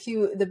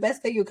 The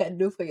best thing you can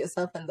do for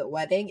yourself in the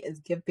wedding is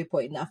give people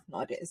enough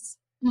notice.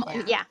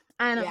 Yeah. Yeah,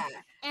 I know. Yeah.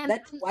 And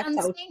That worked I'm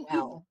out saying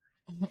well.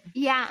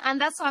 yeah, and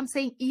that's why I'm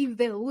saying if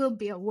there will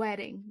be a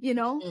wedding,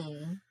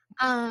 Mm.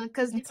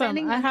 because Some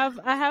depending I on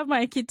have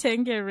my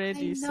kitenge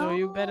ready, I so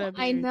you know, better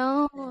I be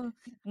know, I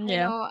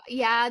yeah. know.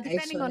 Yeah, I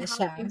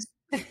Shonisha.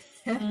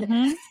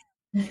 Mm-hmm.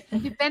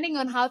 depending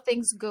on how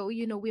things go,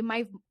 we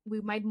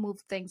might move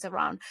things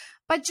around.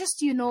 But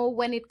just,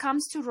 when it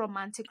comes to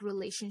romantic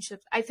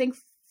relationships, I think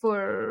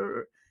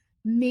for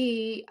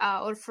me,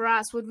 or for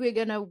us, what we're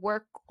gonna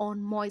work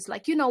on more is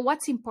like,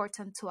 what's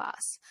important to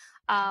us.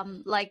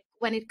 Like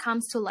when it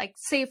comes to, like,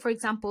 say for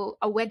example,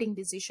 a wedding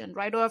decision,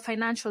 right, or a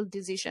financial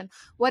decision,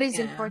 what is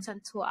Yeah.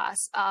 important to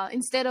us,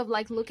 instead of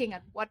like looking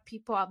at what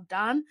people have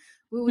done,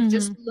 we would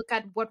just Mm-hmm. look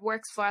at what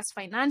works for us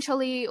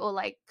financially, or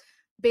like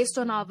based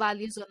on our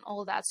values and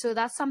all that. So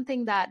that's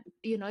something that,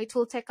 it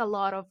will take a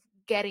lot of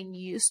getting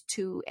used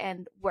to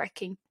and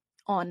working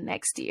on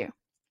next year.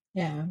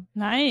 Yeah.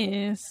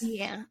 Nice.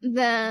 Yeah.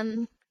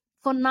 Then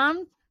for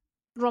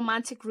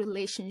non-romantic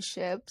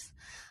relationships,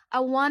 I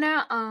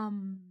wanna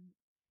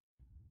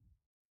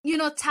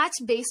touch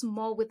base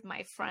more with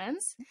my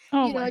friends,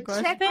 Oh my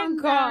gosh. check on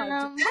Thank God.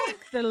 them. Thank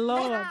the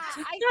Lord. Yeah,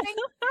 I think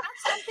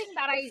that's something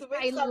that Let's I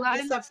make some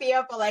learned.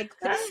 disappear for like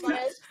 3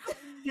 months.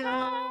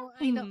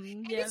 I know.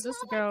 And Yeah, it's this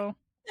not like girl.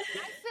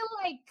 I feel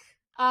like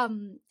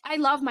I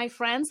love my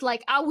friends.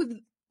 Like I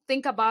would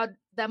think about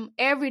them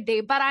every day,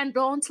 but I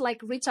don't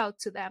like reach out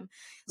to them.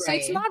 So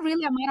it's Right. not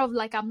really a matter of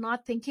like I'm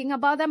not thinking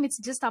about them. It's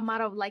just a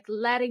matter of like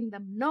letting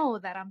them know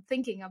that I'm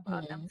thinking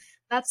about them. Mm.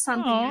 That's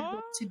something I Aw.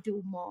 hope to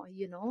do more, or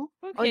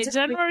Okay, just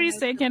reaching January out to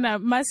 2nd,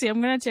 them. Mercy,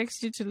 I'm gonna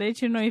text you to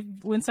let you know if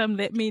Winsome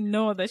let me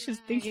know that she's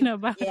thinking Right.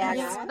 about Yeah. us.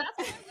 That's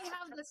why we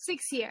have the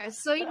 6 years.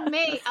 So in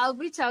May I'll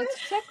reach out to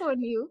check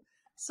on you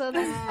so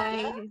that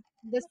by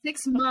the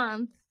 6th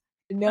month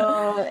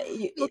No, will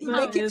make That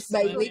come. it is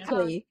funny.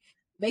 bi-weekly.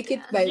 Make it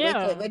Yeah. bi-weekly.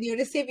 Yeah. When you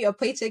receive your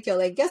paycheck, you're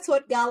like, guess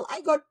what, gal? I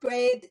got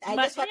paid. I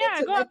But just wanted yeah,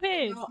 to go let you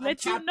paid. know I'm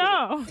Let you happy.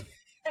 know.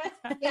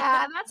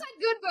 Yeah, that's a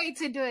good way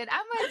to do it.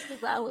 I might do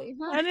that way.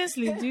 Huh?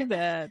 Honestly, do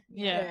that.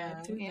 Yeah,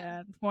 Yeah. do Yeah.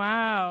 that.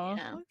 Wow.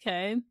 Yeah.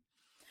 Okay.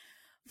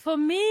 For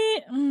me,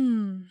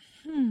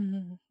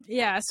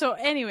 yeah. So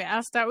anyway,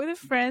 I'll start with the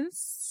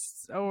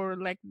friends or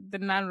like the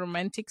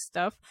non-romantic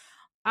stuff.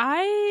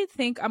 I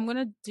think I'm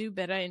gonna do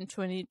better in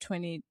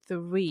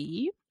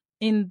 2023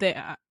 in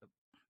the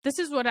this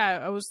is what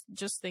I was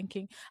just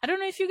thinking. I don't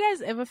know if you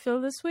guys ever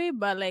feel this way,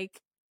 but like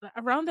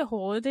around the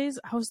holidays,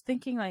 I was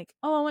thinking like,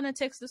 oh, I want to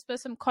text this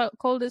person,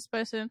 call this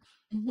person.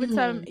 With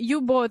Mhm.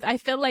 you both, I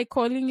felt like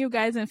calling you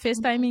guys and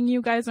FaceTiming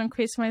you guys on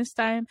Christmas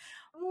time,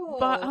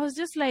 but I Oh, was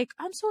just like,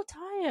 I'm so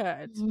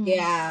tired.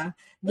 yeah. And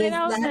There's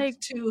I was that like,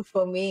 too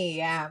for me.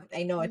 Yeah,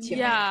 I know what you mean.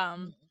 yeah.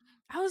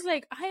 I was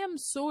like, I am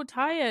so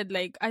tired.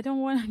 Like, I don't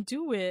want to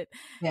do it.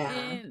 Yeah.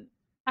 And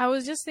I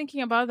was just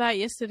thinking about that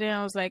yesterday. And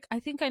I was like, I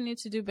think I need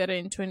to do better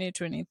in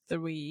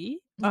 2023.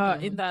 In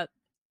Mhm. that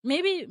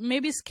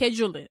maybe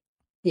schedule it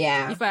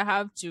Yeah. if I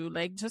have to.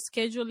 Like, just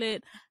schedule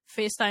it,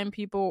 FaceTime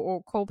people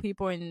or call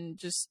people and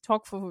just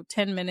talk for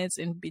 10 minutes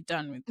and be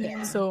done with it.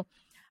 Yeah. So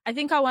I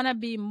think I want to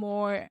be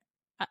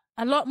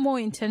a lot more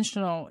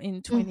intentional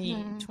in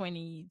Mm-hmm.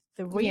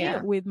 2023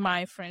 Yeah. with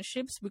my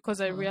friendships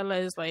because I Mhm.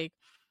 realized like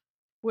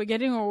we're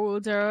getting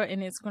older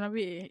and it's gonna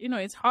be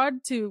it's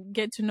hard to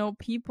get to know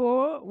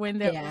people when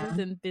they're Yeah. old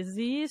and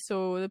busy.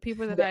 So the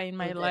people that We're are in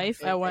my old and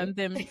life, I want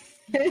busy. them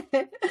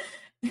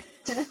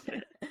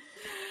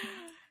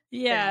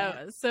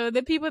yeah, so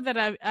the people that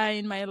are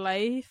in my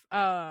life,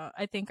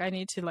 I think I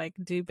need to like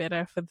do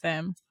better for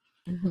them.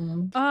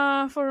 Mhm.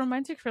 For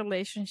romantic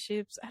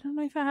relationships, I don't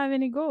know if I have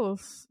any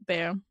goals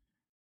there.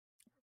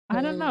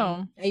 I don't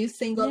know. Are you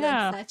single and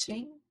Yeah.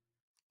 searching?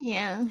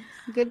 Yeah.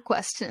 Good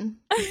question.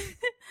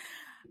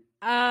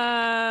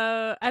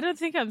 I don't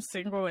think I'm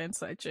single and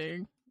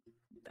searching.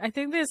 I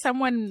think there's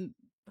someone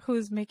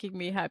who's making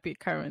me happy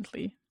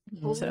currently.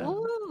 So,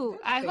 Ooh,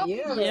 I For hope he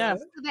you. yeah.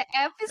 listens to the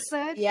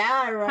episode.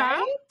 Yeah,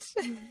 Huh?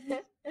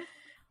 right?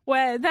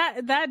 Well,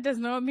 that does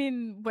not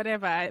mean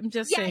whatever. I'm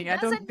just Yeah, saying it I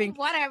doesn't don't mean think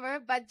whatever,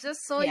 but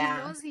just so he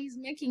Yeah. knows he's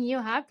making you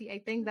happy. I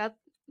think that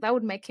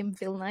would make him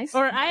feel nice.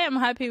 or I am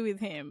happy with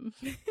him.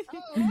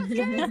 Oh,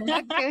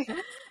 okay.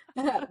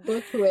 Okay.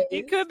 Both ways.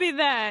 It could be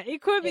that.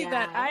 It could be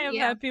that Yeah. I am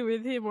Yeah. happy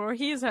with him or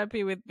he's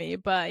happy with me.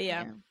 But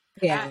yeah,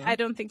 Yeah. Yeah. I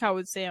don't think I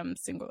would say I'm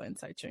single and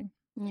searching.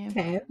 Yeah.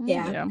 Okay. Mm.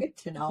 Yeah. Yeah. Good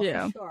to know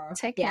Yeah. for sure.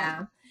 Take Yeah.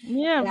 note.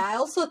 Yeah. Yeah. I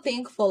also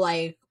think for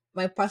like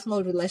my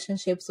personal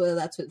relationships, whether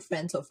that's with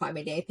friends or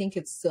family, I think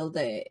it's still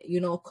the,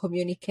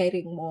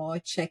 communicating more,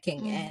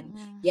 checking in.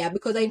 Yeah,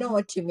 because I know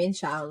what you mean,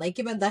 Sharon. Like,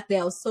 even that day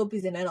I was so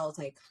busy and I was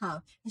like,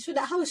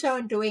 how's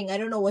Sharon doing? I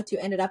don't know what you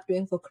ended up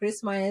doing for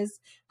Christmas.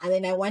 And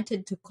then I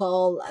wanted to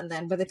call, and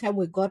then by the time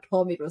we got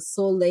home, it was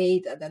so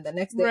late. And then the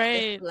next day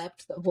I just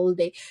slept the whole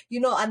day,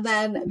 and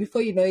then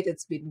before you know it,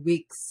 it's been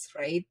weeks,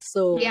 right?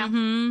 So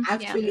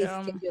actually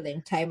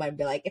scheduling time and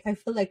be like, if I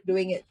feel like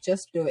doing it,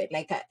 just do it.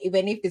 Like,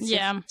 even if it's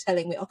just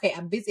telling me, okay,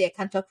 I'm busy, I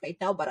can't talk right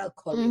now, but I'll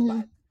call you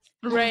back.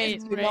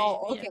 Right.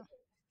 Okay.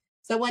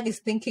 Someone is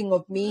thinking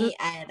of me,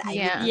 and I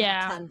need to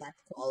return that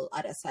call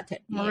at a certain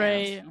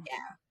point.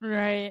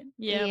 Right.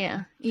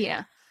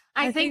 Yeah.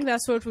 I think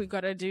that's what we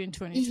gotta do in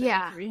 2023.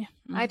 Yeah,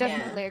 I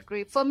definitely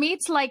agree. For me,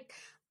 it's like,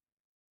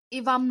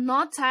 if I'm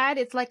not tired,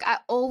 it's like I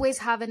always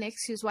have an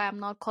excuse why I'm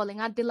not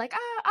calling. I'd be like,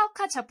 I'll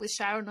catch up with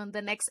Sharon on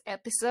the next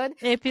episode.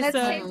 Let's save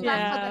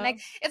that for the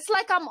next. It's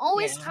like I'm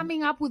always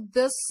coming up with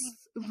this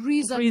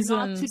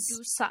reason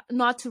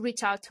not to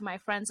reach out to my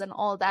friends and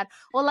all that,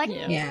 or like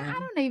I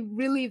don't know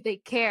really if they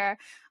care,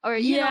 or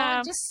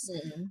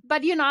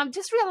but I'm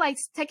just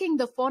realized taking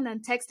the phone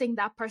and texting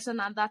that person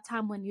at that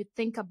time when you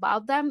think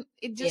about them,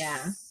 it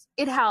just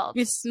it helps.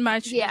 It's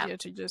much easier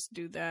to just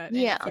do that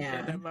and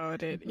forget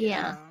about it.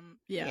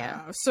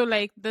 So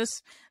like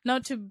this,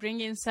 not to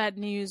bring in sad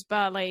news,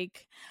 but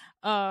like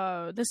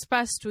this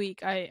past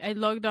week I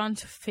logged on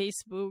to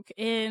Facebook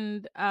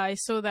and I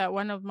saw that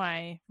one of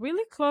my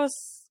really close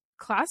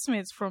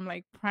classmates from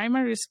like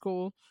primary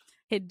school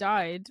had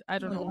died. I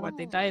don't know what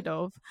they died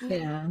of.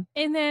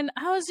 And then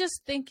I was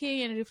just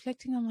thinking and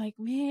reflecting, I'm like,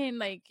 man,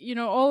 like,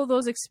 all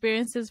those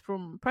experiences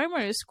from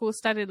primary school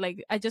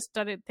I just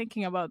started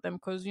thinking about them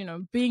because,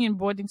 being in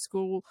boarding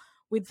school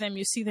with them,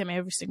 you see them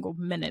every single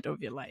minute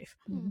of your life.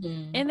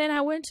 And then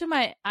I went to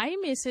my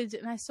iMessage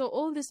and I saw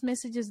all these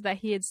messages that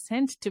he had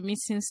sent to me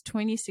since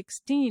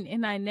 2016,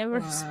 and I never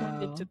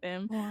responded to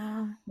them.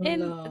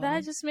 And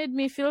that just made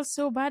me feel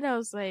so bad. I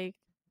was like,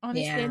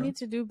 honestly, I need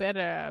to do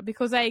better,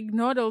 because I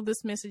ignored all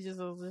these messages.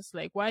 I was just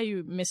like, why are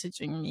you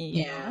messaging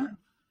me?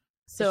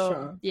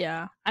 So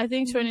I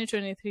think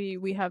 2023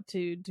 we have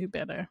to do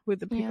better with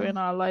the people in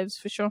our lives,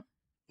 for sure.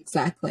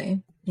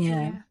 Exactly.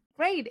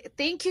 Great.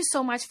 Thank you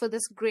so much for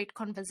this great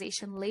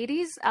conversation,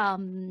 ladies.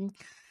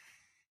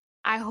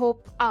 I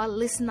hope our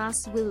listeners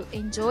will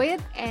enjoy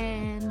it.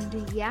 And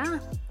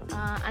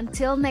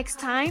until next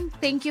time,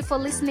 thank you for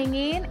listening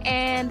in,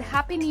 and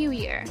Happy New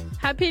Year.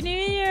 Happy New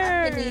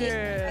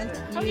Year.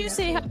 How do you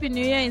say Happy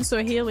New Year in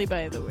Swahili,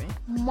 by the way?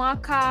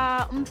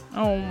 Mwaka.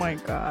 Oh my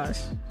gosh.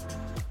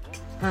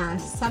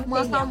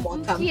 Mwaka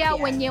mpya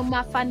wenye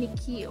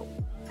mafanikio.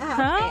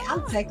 Okay,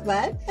 I'll take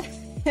that.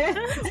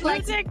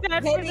 Like, take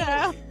that for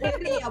now.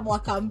 Heri ya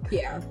mwaka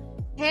mpya.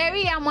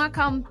 Heri ya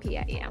mwaka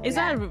mpya. Is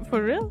that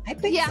for real? I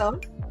think so.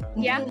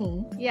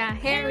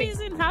 Harry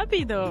isn't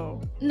happy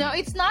though. No,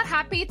 it's not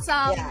happy. It's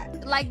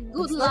like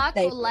good it's luck,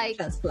 or like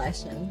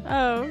translation.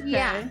 Oh,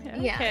 okay.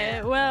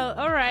 Okay. Well,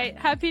 all right.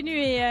 Happy New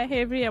Year.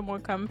 Heri ya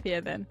mwaka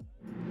mpya then.